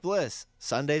Sonic Bliss,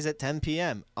 Sundays at 10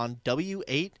 p.m. on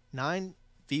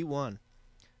W89V1,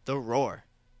 The Roar.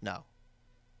 No,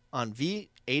 on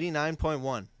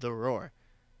V89.1, The Roar.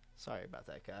 Sorry about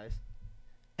that, guys.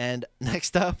 And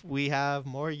next up, we have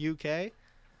more UK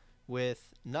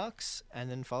with Nux,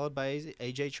 and then followed by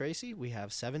AJ Tracy, we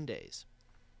have 7 Days.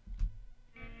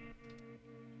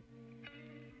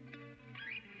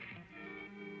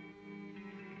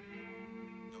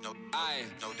 Aye,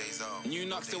 no days off. New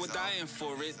knocks, they were dying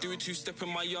for it. Do a two-step in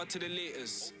my yard to the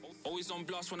latest. Always on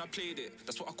blast when I played it.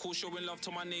 That's what I call showing love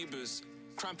to my neighbours.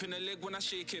 Cramp in the leg when I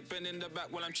shake it, bend in the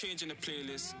back while I'm changing the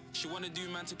playlist. She wanna do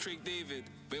man to Craig David,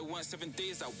 but it weren't 7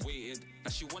 days I waited. Now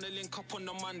she wanna link up on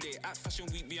the Monday. At Fashion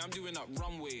Week, I'm doing up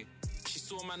runway. She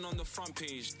saw man on the front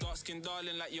page, dark skin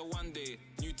darling like your one day.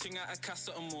 New ting at a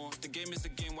Casa and more. The game is the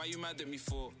game, why you mad at me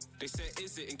for? They said,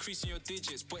 is it increasing your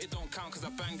digits? But it don't count cause I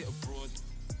banged it abroad.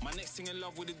 My next thing in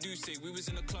love with a Duce, we was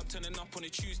in the club turning up on a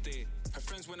Tuesday. Her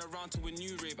friends went around to a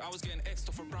new rave, I was getting X'd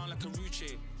off a brown like a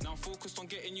Ruche. Now I'm focused on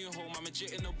getting you home, I'm a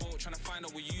jet in the boat trying to find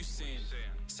out what you saying.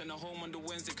 Sent her home on the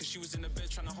Wednesday cause she was in the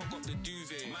bed trying to hog up the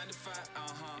duvet. Mind if I,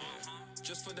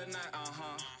 just for the night,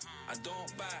 I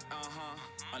don't bite,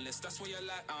 unless that's what you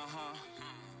like,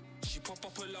 She pop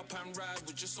up, pull up and ride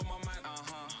with just on my mind,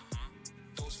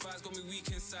 Those fives got me weak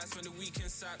inside, spend the week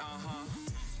inside,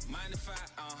 Mind if I,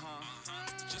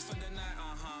 just for the night,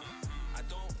 I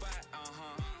don't bite,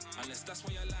 unless that's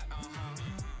what you like,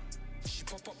 She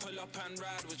pop up, pull up and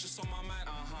ride with just on my mind,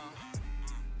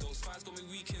 Those fives got me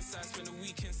weak inside, spend the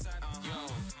week inside,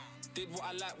 Yo, did what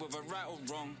I like whether right or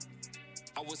wrong.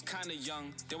 I was kinda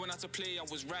young, they went out to play, I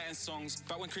was writing songs.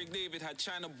 Back when Craig David had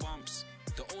China bumps.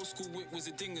 The old school whip was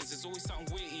a dingers, there's always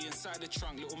something weighty inside the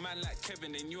trunk. Little man like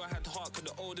Kevin, they knew I had heart, cause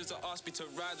the olders that asked me to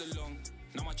ride along.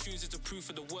 Now my tunes is the proof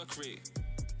of the work rate.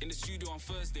 In the studio on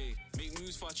Thursday, make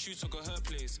moves for a shoot, took her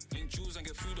place. Link jewels and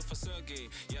get food off for Sergey.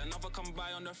 Yeah, another come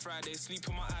by on the Friday, sleep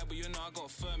in my eye, but you know I got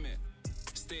firm it.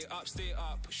 Stay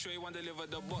up, sure you want to deliver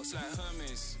the box like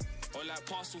Hermes. Or like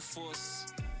Parcel Force,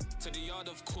 to the yard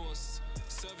of course.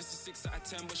 Service is 6 out of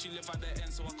 10, but she live at the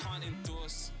end, so I can't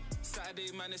endorse.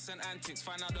 Saturday madness and antics,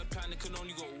 find out the plan, it can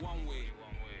only go one way.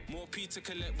 More P to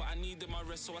collect, but I needed my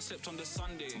rest, so I slept on the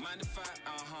Sunday. Mind if I,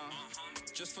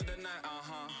 just for the night,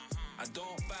 I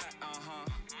don't bite,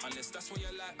 unless that's what you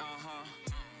like,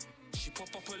 She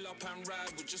pop up, pull up and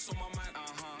ride, with just on my mind,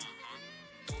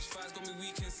 Those fights got me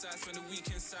weak inside, spend the week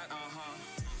inside,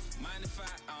 Mind if I,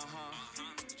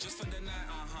 just for the night,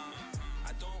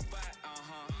 I don't bite,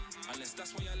 unless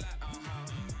that's what you like,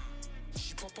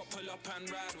 She pop up, pull up and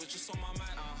ride, was just on my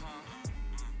mind,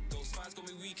 Those fights got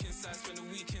me weak inside, spend the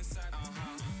week inside,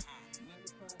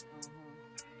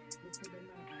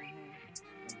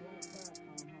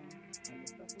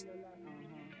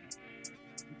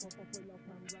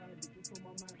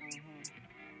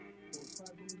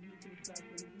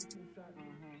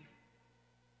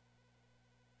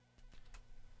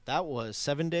 That was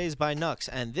 7 Days by Nux,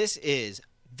 and this is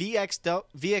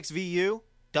VXVU,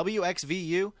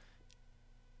 WXVU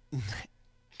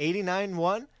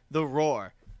 89.1, The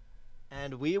Roar.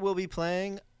 And we will be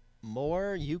playing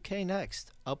more UK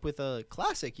next, up with a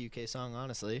classic UK song,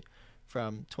 honestly,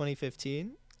 from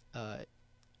 2015,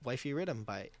 Wifey Rhythm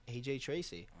by AJ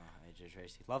Tracy. AJ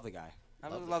Tracy. Love the guy. I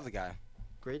love the guy.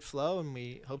 Great flow, and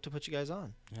we hope to put you guys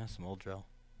on. Yeah, some old drill.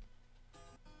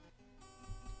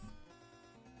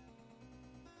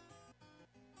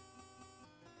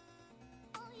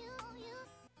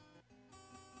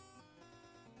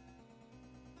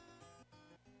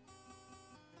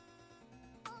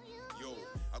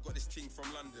 Got this ting from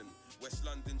London, West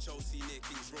London, Chelsea near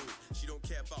King's Road. She don't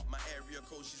care about my area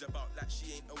code, she's about like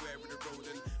she ain't aware of the road.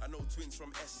 And I know twins from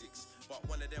Essex, but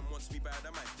one of them wants me bad, I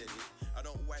might dead it. I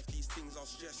don't wife these things, I'll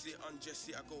stress it, undress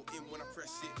it, I go in when I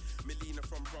press it. Melina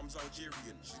from Brom's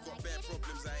Algerian, she's got bare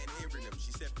problems, I ain't hearing them. She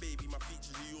said, baby, my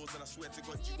features are yours, and I swear to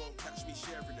God you won't catch me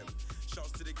sharing them.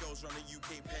 Shouts to the girls running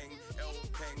UK Peng, L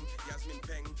Peng, Yasmin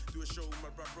Peng. Do a show with my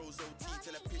bros OT,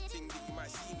 tell her pitting that you might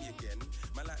see me again.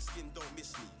 My light skin don't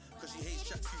miss me, cause she hates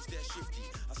tracksuits, they're shifty.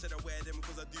 I said I wear them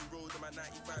cause I do road and my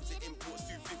 95s it imports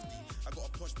 250. I got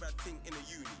a posh bad thing in a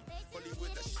uni,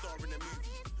 Hollywood that she star in a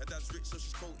movie. Her dad's rich so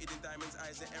she's coated in diamonds,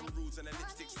 eyes and emeralds, and her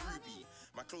lipstick's ruby.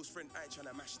 My close friend I ain't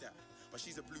tryna mash that, but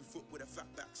she's a blue foot with a fat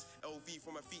backs. LV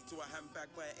from her feet to her handbag,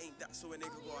 but it ain't that, so a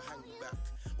nigga gotta hang back.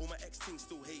 All my ex-tings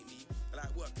still hate me, I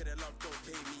like work and their love don't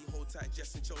pay me. Hold tight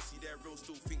Jess and Chelsea, they're real,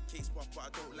 still think case pop, but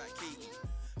I don't like Katie.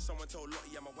 Someone told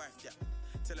Lottie I'm a wife, yeah.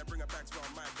 Tell her bring her bags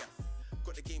round my gaff.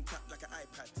 Got the game tapped like an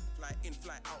iPad. Fly in,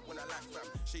 fly out when I like fam.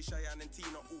 Shay, Cheyenne and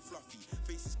Tina all fluffy.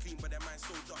 Faces clean but their minds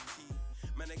so dirty.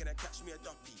 Man, they're gonna catch me a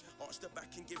duppy. Arch the back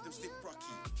and give them stiff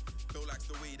brocky. Bill likes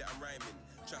the way that I'm rhyming.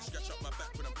 Try scratch up my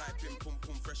back when I'm piping. Pum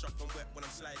pum fresh up and wet when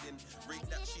I'm sliding. Rate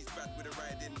that she's bad with a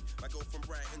riding. My girl from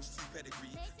Brighton's too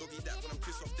pedigree. Doggy that when I'm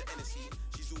pissed off the NSE.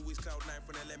 She's always cloud nine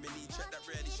from the lemony. Check that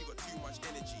rarely, she got too much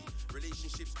energy.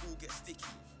 Relationships all get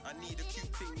sticky. I need a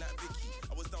cute thing like Vicky.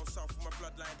 I was down south with my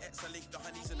bloodline ex. I linked the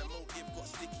honeys and the motive got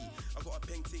sticky. I got a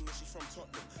peng ting and she's from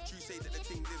Tottenham. True say that the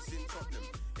ting lives in Tottenham.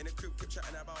 In a crib kept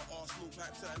chatting about Arsenal,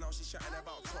 pipe to her now she's chatting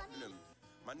about Tottenham.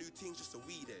 My new ting's just a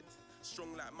weed head,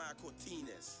 strong like Michael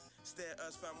Martinez. Stare at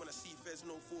us fam when I see Fez,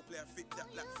 no foreplay, I fit that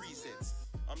like free sets.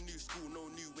 I'm new school, no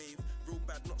new wave, real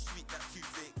bad, not sweet, that too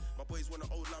fake. My boys want the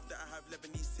old love that I have,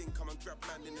 Lebanese thing, come and grab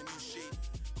man in a new shape.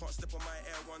 Can't step on my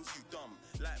air ones, you dumb,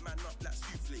 like man up like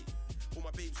souffle. All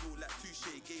my babes roll like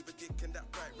Touche, gave a dick and that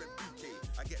bright red bouquet.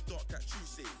 I get dark like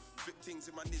Tuesday, flip things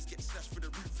in my knees, get slashed for the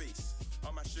root face. I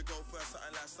might should go first,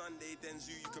 something like Sunday, then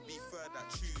Zoo, you can be third like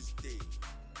Tuesday.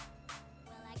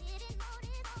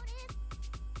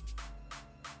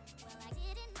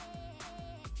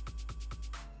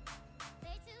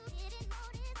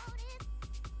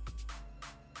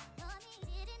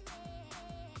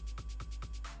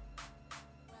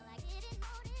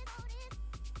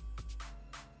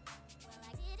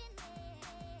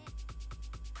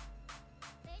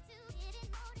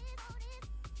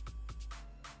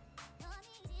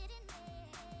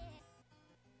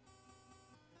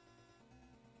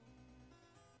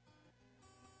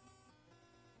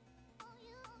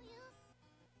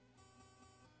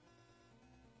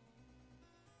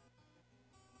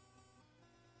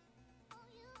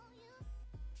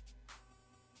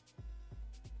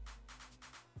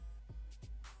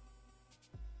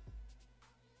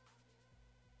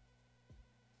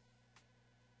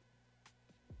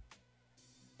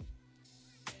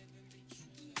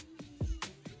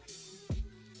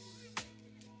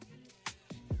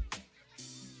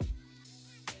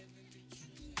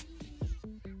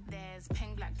 there's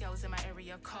pink black girls in my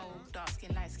area cold. Dark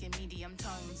skin, light skin, medium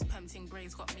tones. Permting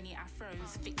braids got mini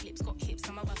afros. Thick lips got hips,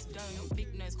 some of us don't.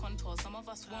 Big nose contours, some of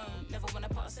us won't. Never wanna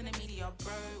put us in the media,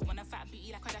 bro. Want a fat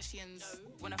booty like Kardashians.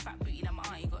 Want a fat booty like my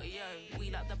auntie got a yo.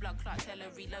 Wheel up the blood clot, tell her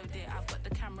reload it. I've got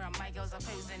the camera, my girls are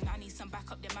posing. I need some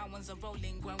backup, then my ones are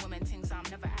rolling. Grown women things, I'm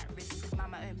never at risk.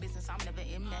 Mind my own business, I'm never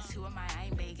in mess. Who am I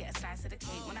ain't bae, get a slice of the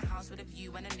cake. Want a house with a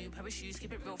view and a new pair of shoes.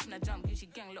 Keep it real from the jump,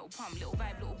 Gucci gang, little pump, little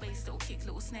vibe, little bass, little kick,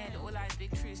 little snare, little lies,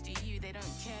 big truths. Do you, they don't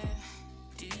care.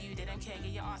 Do you, they don't care.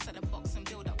 Get your ass at the box and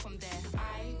build up from there.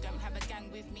 I don't have a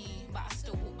gang with me, but I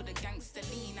still walk with a gangster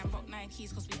lean. And rock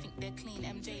Nikes cause we think they're clean.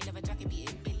 MJ leather jacket, beat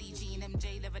it Billie Jean.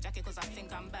 MJ leather jacket cause I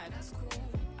think I'm bad. That's cool,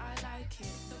 I like it.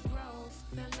 The growth,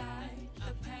 the light,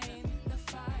 the pain, the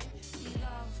fight. We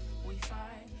love, we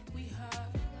fight, we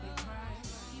hurt, we cry.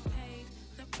 He paid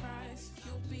the price,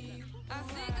 you'll be I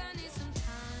think I need some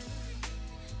time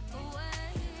away.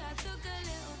 I took a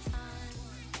little time.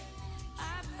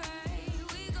 I pray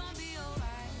we gon' be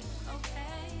alright.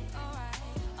 Okay, alright,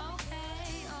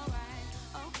 okay, alright,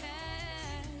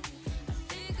 okay. I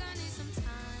think I need some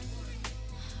time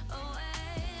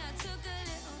away. I took a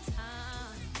little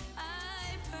time.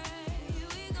 I pray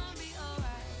we gon' be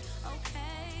alright.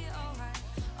 Okay, alright,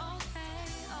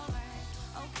 okay, alright,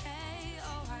 okay,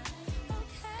 alright,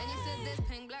 okay. And you said there's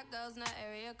pink black girls, not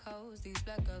area codes. These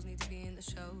black girls need to be in the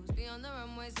shows. Be on the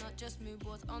runways, not just mood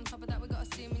boards. On top of that, we got a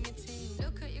steam in your team.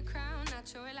 Look at your crown,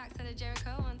 natural, relax at a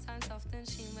Jericho. One time soft and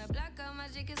sheen. Where black girl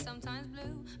magic is sometimes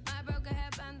blue. Might broke a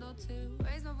hairband or two.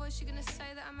 Raise my voice, you're gonna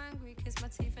say that I'm angry. Kiss my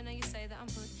teeth, and now you say that I'm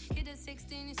hood. Kid at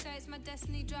 16, you say it's my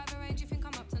destiny. Driver range, you think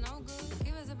I'm up to no good.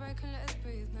 Give us a break and let us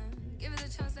breathe, man. Give us a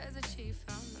chance, let us achieve,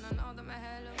 fam. And I know that my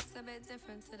hair looks a bit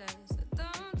different today. So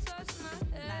don't touch my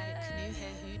hair. Like new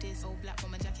hair, who this? Old black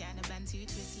bomber jacket and a bantu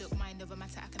twist. Look, mind over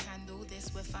matter, I can handle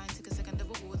this. We're fine, took a second of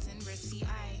awards and risk. See,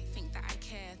 I think that I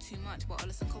care too much, but all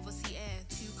listen cover see air.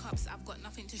 2 cups, I've got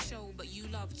nothing to show, but you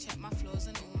love, check my flaws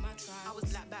and all my trials. I was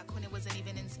black back when it wasn't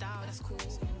even in style, that's cool.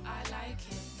 I like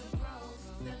it, the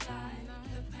growth, the light,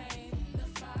 the pain, the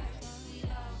fight. We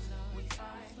love, we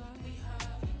fight, we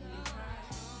hurt, we cry.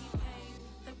 He paid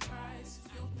the price,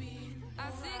 you'll be.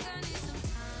 I think I need some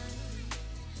time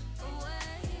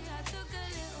away. I took a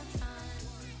little time.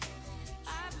 I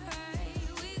pray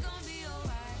we gon' be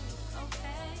alright.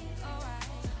 Okay, alright,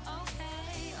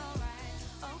 okay, alright,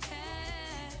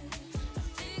 okay. I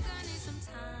think I need some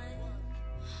time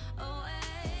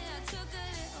away. I took a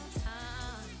little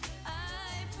time.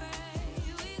 I pray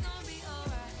we gon' be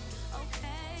alright.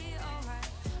 Okay, alright,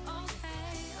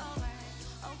 okay, alright,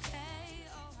 okay,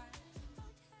 alright.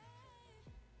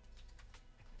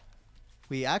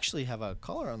 We actually have a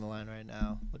caller on the line right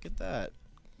now. Look at that.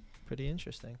 Pretty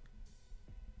interesting.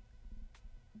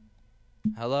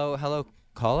 Hello,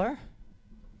 caller?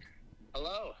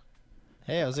 Hello.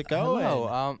 Hey, how's it going?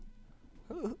 Hello,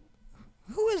 who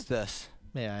is this?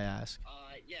 May I ask?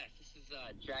 Yes, this is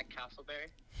Jack Castleberry.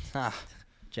 Ah,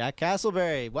 Jack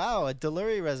Castleberry. Wow, a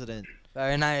Deluri resident.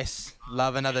 very nice.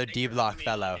 Love another D-Block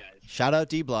fellow. Shout out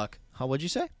D-Block. What'd you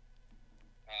say?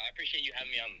 I appreciate you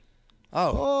having me on.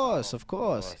 Oh. Of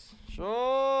course.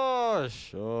 Sure.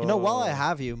 You know, while I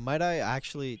have you, might I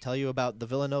actually tell you about the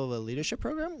Villanova Leadership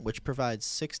Program, which provides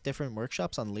 6 different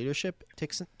workshops on leadership,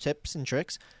 tips and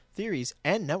tricks, theories,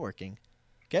 and networking.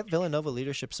 Get Villanova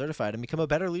Leadership certified and become a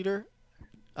better leader.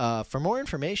 For more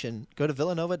information, go to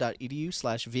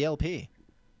villanova.edu/VLP.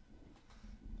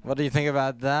 What do you think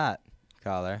about that,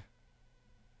 caller?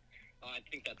 I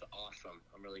think that's awesome.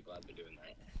 I'm really glad they're doing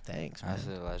that. Thanks, man. That's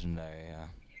legendary, yeah.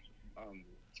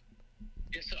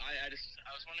 Yeah, so I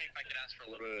was wondering if I could ask for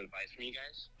a little bit of advice from you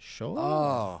guys. Sure.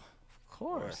 Oh, of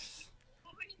course.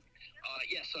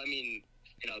 Yeah, so I mean,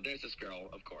 there's this girl,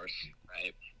 of course,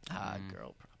 right?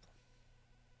 Girl.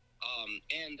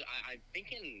 And I'm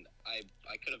thinking I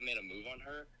could have made a move on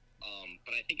her,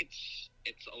 but I think it's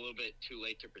a little bit too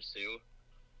late to pursue.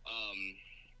 I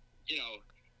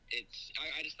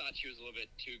just thought she was a little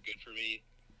bit too good for me.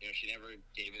 She never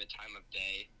gave me the time of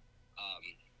day.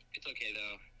 It's okay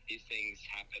though. These things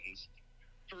happen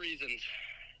for reasons,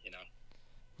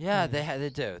 Yeah, they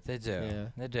do. They do. Yeah.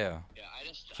 They do.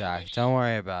 Yeah, Jack, don't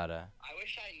worry about it. I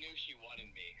wish I knew she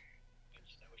wanted me. I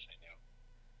wish I knew.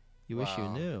 You wish you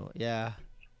knew. Yeah.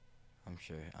 I'm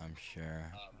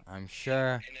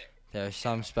sure there's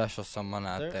some special someone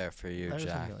out there for you, there's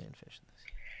Jack. a million fish in this.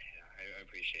 Yeah, I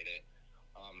appreciate it.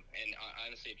 And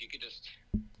honestly, if you could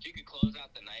close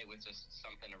out the night with just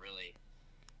something to really,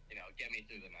 get me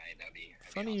through the night, that'd be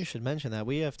Funny you should mention that.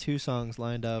 We have 2 songs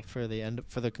lined up for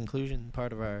the conclusion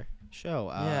part of our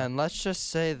show. Yeah, and let's just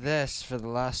say this for the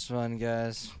last one,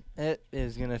 guys. It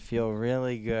is gonna feel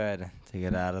really good to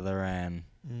get out of the rain.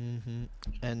 Mm-hmm.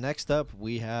 And next up,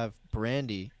 we have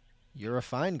Brandy, You're a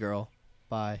Fine Girl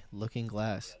by Looking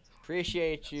Glass.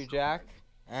 Appreciate you, Jack.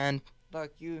 And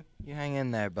look, you hang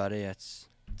in there, buddy. It's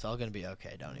all gonna be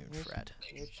okay. Don't even fret.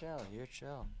 You're chill. You're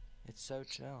chill. It's so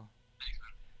chill.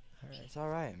 All right. It's all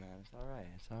right, man. It's all right.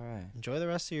 It's all right. Enjoy the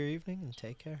rest of your evening and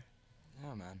take care.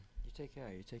 Yeah, man. You take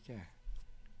care. You take care.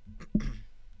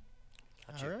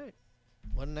 All right.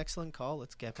 What an excellent call.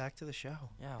 Let's get back to the show.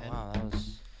 Yeah, And wow, that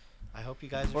was... I hope you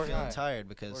guys Poor are feeling guy. tired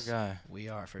because Poor guy. we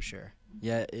are for sure.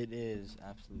 Yeah, it is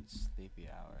absolute sleepy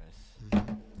hours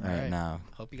All right now.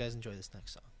 Hope you guys enjoy this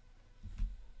next song.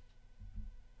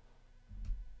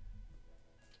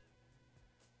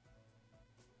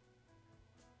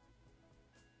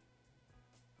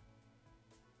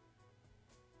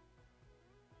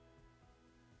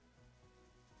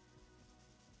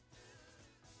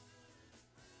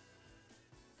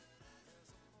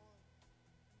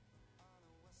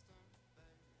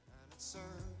 And it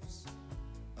serves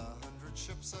 100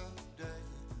 ships a day.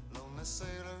 Lonely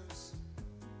sailors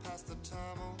pass the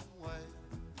time away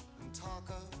and talk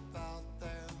about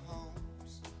their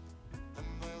homes. And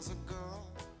there's a girl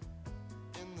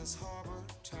in this harbor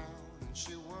town, and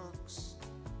she works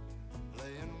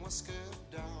laying whiskey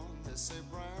down. They say,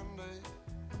 Brandy,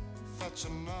 fetch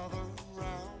another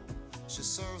round. She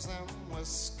serves them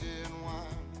whiskey and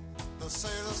wine. The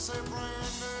sailors say,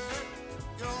 Brandy,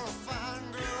 you're a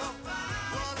fine girl.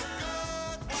 What a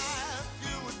good wife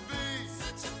you would be.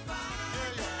 Yeah,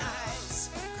 your eyes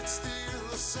could steal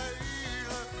a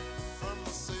sailor from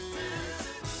the sea.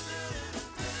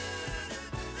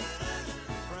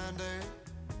 Brandy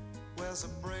wears a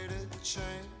braided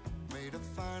chain made of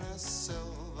finest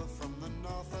silver from the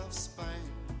north of Spain.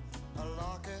 A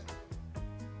locket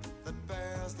that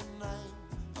bears the name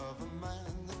of a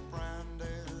man that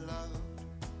Brandy loved.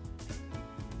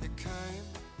 He came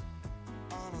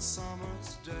on a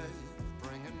summer's day,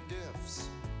 bringing gifts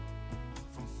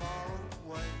from far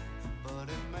away, but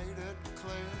he made it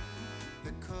clear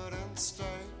he couldn't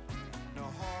stay. No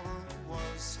harbor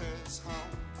was his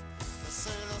home. The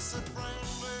sailor said,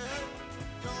 Brandy,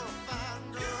 you're a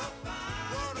fine girl.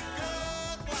 What a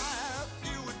good wife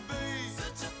you would be.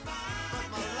 But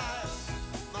my life,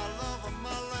 my love, and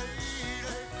my lady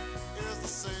is the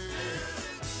sea.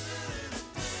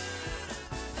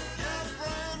 Yeah,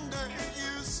 Brandy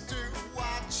used to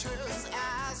watch his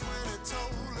eyes when he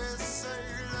told his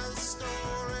sailor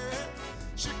story.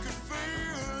 She could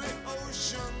feel the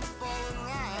ocean fall and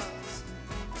rise.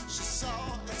 She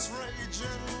saw its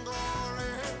raging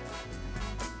glory.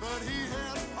 But he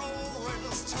had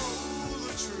always told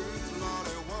the truth. Lord,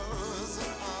 he was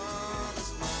an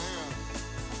honest man.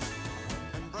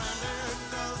 And Brandy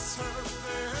does her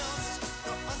best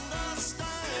to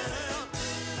understand.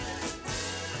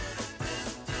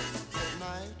 At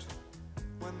night,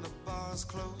 when the bars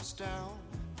close down,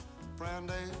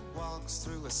 Brandy walks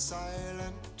through a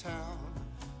silent town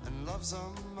and loves a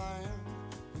man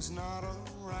who's not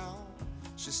around.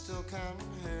 She still can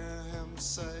hear him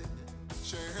say,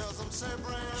 she hears him say,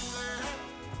 Brandy,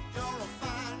 you're a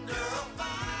fine girl.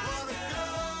 What a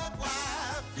good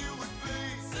wife you would be.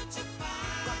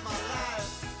 But my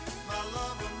life, my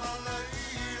love, and my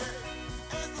lady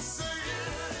is the sea.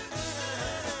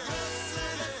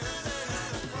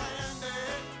 Brandy,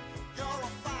 you're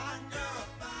a fine girl.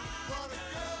 What a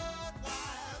good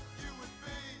wife you would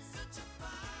be.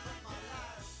 But my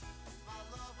life, my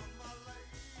love, and my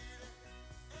lady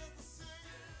is the sea.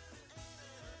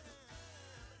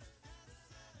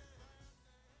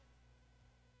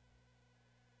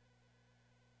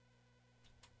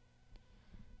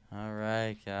 All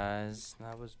right, guys.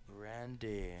 That was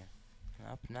Brandy.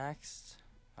 Up next,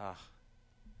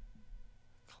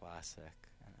 classic,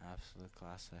 an absolute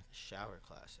classic. Shower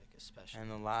classic, especially.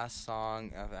 And the last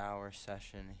song of our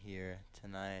session here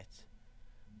tonight.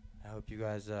 I hope you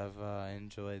guys have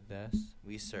enjoyed this.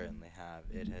 We certainly have.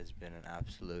 It has been an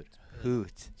absolute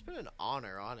hoot. It's been an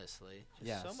honor, honestly.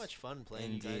 Just so much fun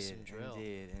playing you guys some drill.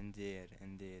 Indeed.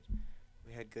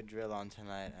 We had good drill on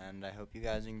tonight, and I hope you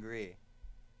guys agree.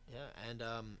 Yeah, and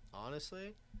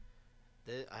honestly,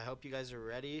 I hope you guys are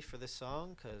ready for this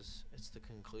song because it's the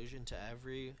conclusion to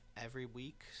every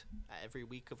week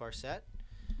of our set.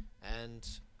 And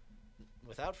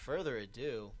without further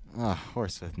ado,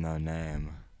 Horse with no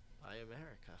name. by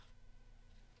America.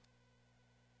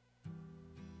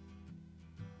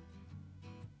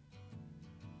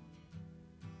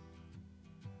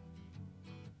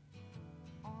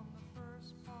 On the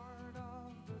first part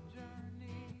of the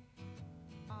journey,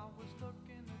 I was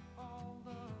looking at all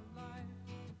the life.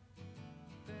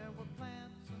 There were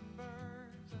plants and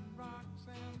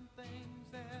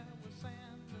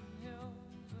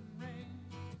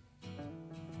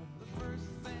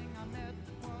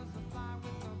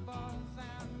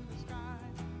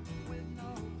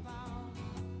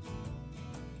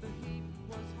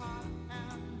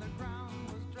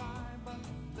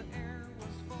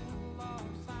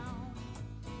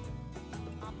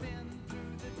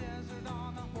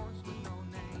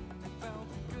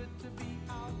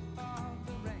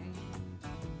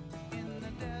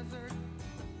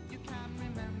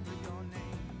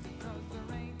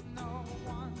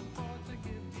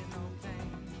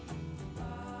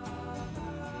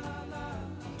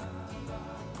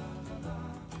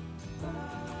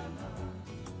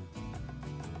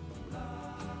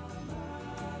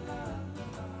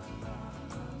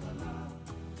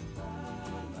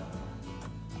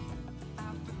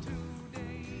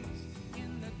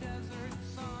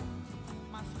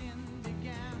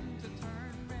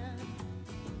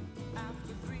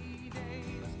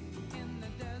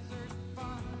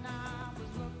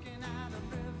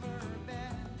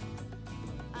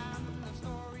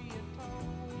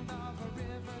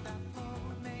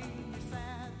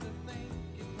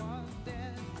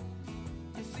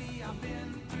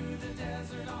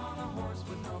horse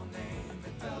with no name.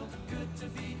 It felt good to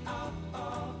be out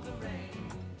of the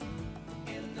rain.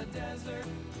 In the desert,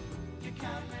 you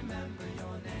can't remember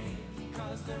your name,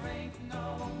 'cause there ain't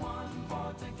no one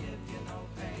for to give you no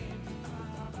pain.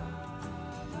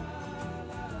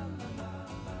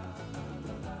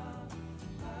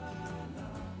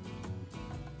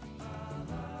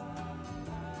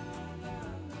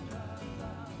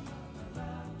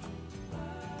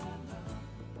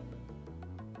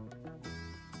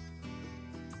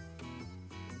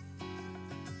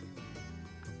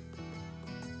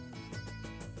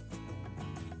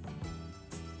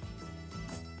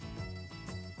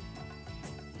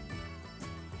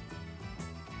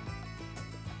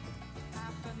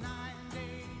 After 9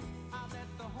 days, I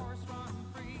let the horse run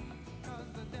free,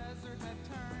 'cause the desert had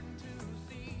turned to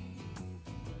sea.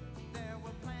 There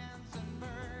were plants and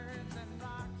birds and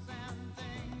rocks and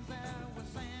things. There was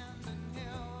sand and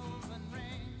hills and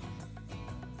rings.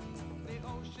 The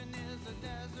ocean is a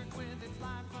desert with its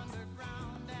life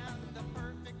underground and a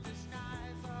perfect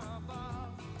disguise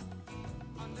above.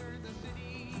 Under the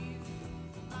cities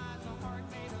lies a heart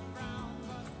made of ground,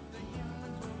 but the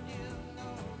humans will give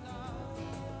no love.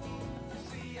 You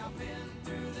see, I've been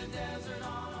through the desert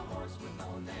on a horse with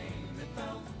no name. It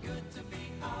felt good to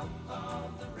be out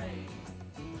of the rain.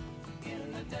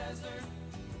 In the desert,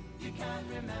 you can't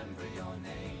remember your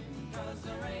name, 'cause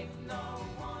there ain't no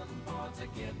one for to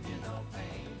give you no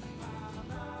pain.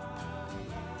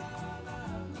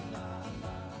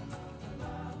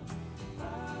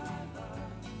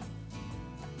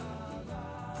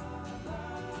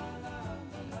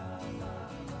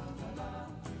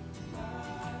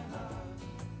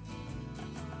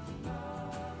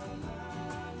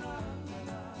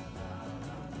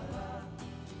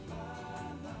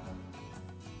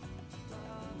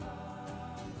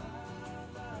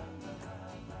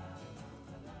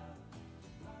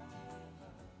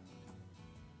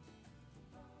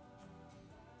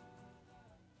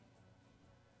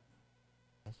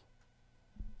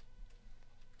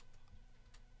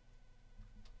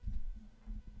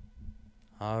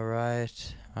 All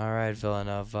right,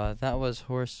 Villanova. That was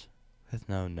Horse with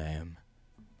No Name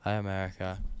by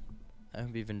America. I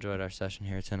hope you've enjoyed our session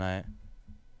here tonight.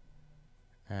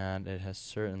 And it has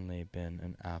certainly been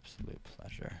an absolute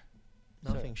pleasure.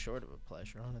 Nothing short of a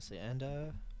pleasure, honestly. And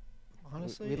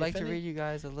honestly, we'd like to read you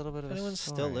guys a little bit of if a anyone's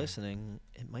story. still listening,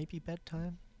 it might be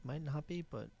bedtime, might not be,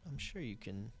 but I'm sure you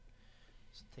can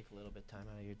just take a little bit of time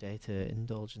out of your day to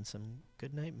indulge in some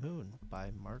Goodnight Moon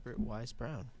by Margaret Wise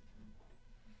Brown.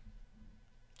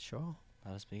 Sure.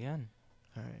 Let us begin.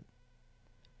 All right.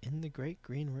 In the great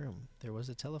green room, there was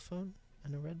a telephone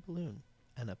and a red balloon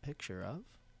and a picture of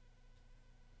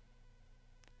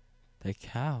the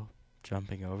cow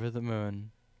jumping over the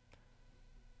moon.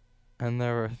 And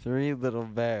there were 3 little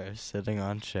bears sitting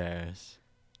on chairs.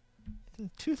 and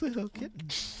 2 little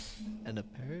kittens and a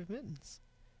pair of mittens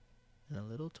and a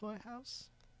little toy house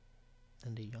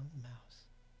and a young mouse.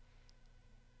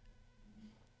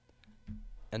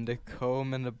 And a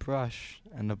comb and a brush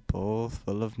and a bowl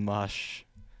full of mush.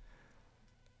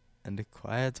 And a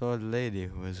quiet old lady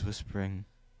who was whispering,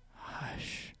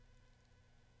 "Hush."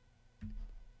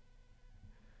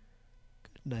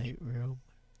 Good night, room.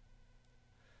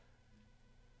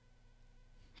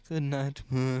 Good night,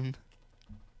 moon.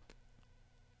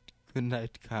 Good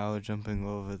night, cow jumping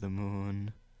over the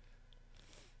moon.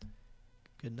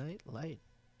 Good night, light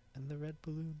and the red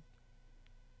balloon.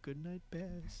 Good night,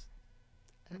 bears.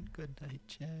 And good night,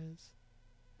 chairs.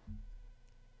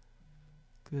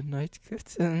 Good night,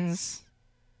 kittens.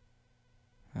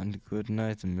 And good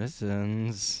night,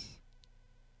 mittens.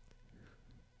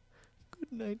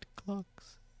 Good night,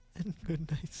 clocks. And good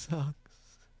night,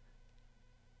 socks.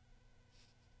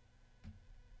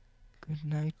 Good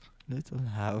night, little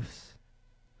house.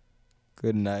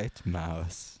 Good night,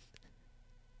 mouse.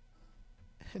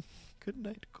 And good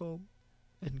night, comb.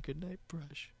 And good night,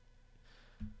 brush.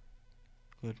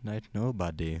 Good night,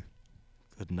 nobody.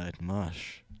 Good night,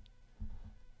 mush.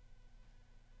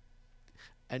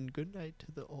 And good night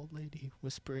to the old lady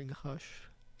whispering hush.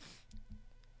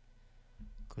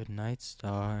 Good night,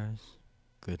 stars.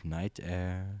 Good night,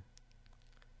 air.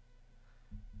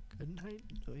 Good night,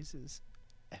 noises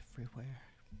everywhere.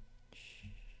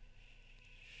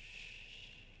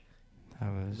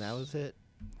 That was it.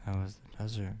 That was the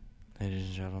desert. Ladies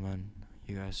and gentlemen,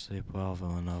 you guys sleep well,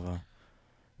 Villanova.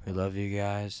 We love you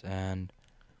guys, and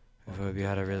we hope you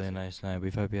had a really nice night. We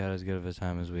hope you had as good of a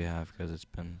time as we have, because it's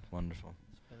been wonderful.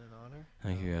 It's been an honor.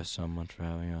 Thank you guys so much for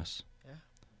having us. Yeah,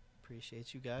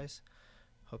 appreciate you guys.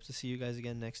 Hope to see you guys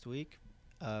again next week.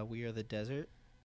 We are The Desert.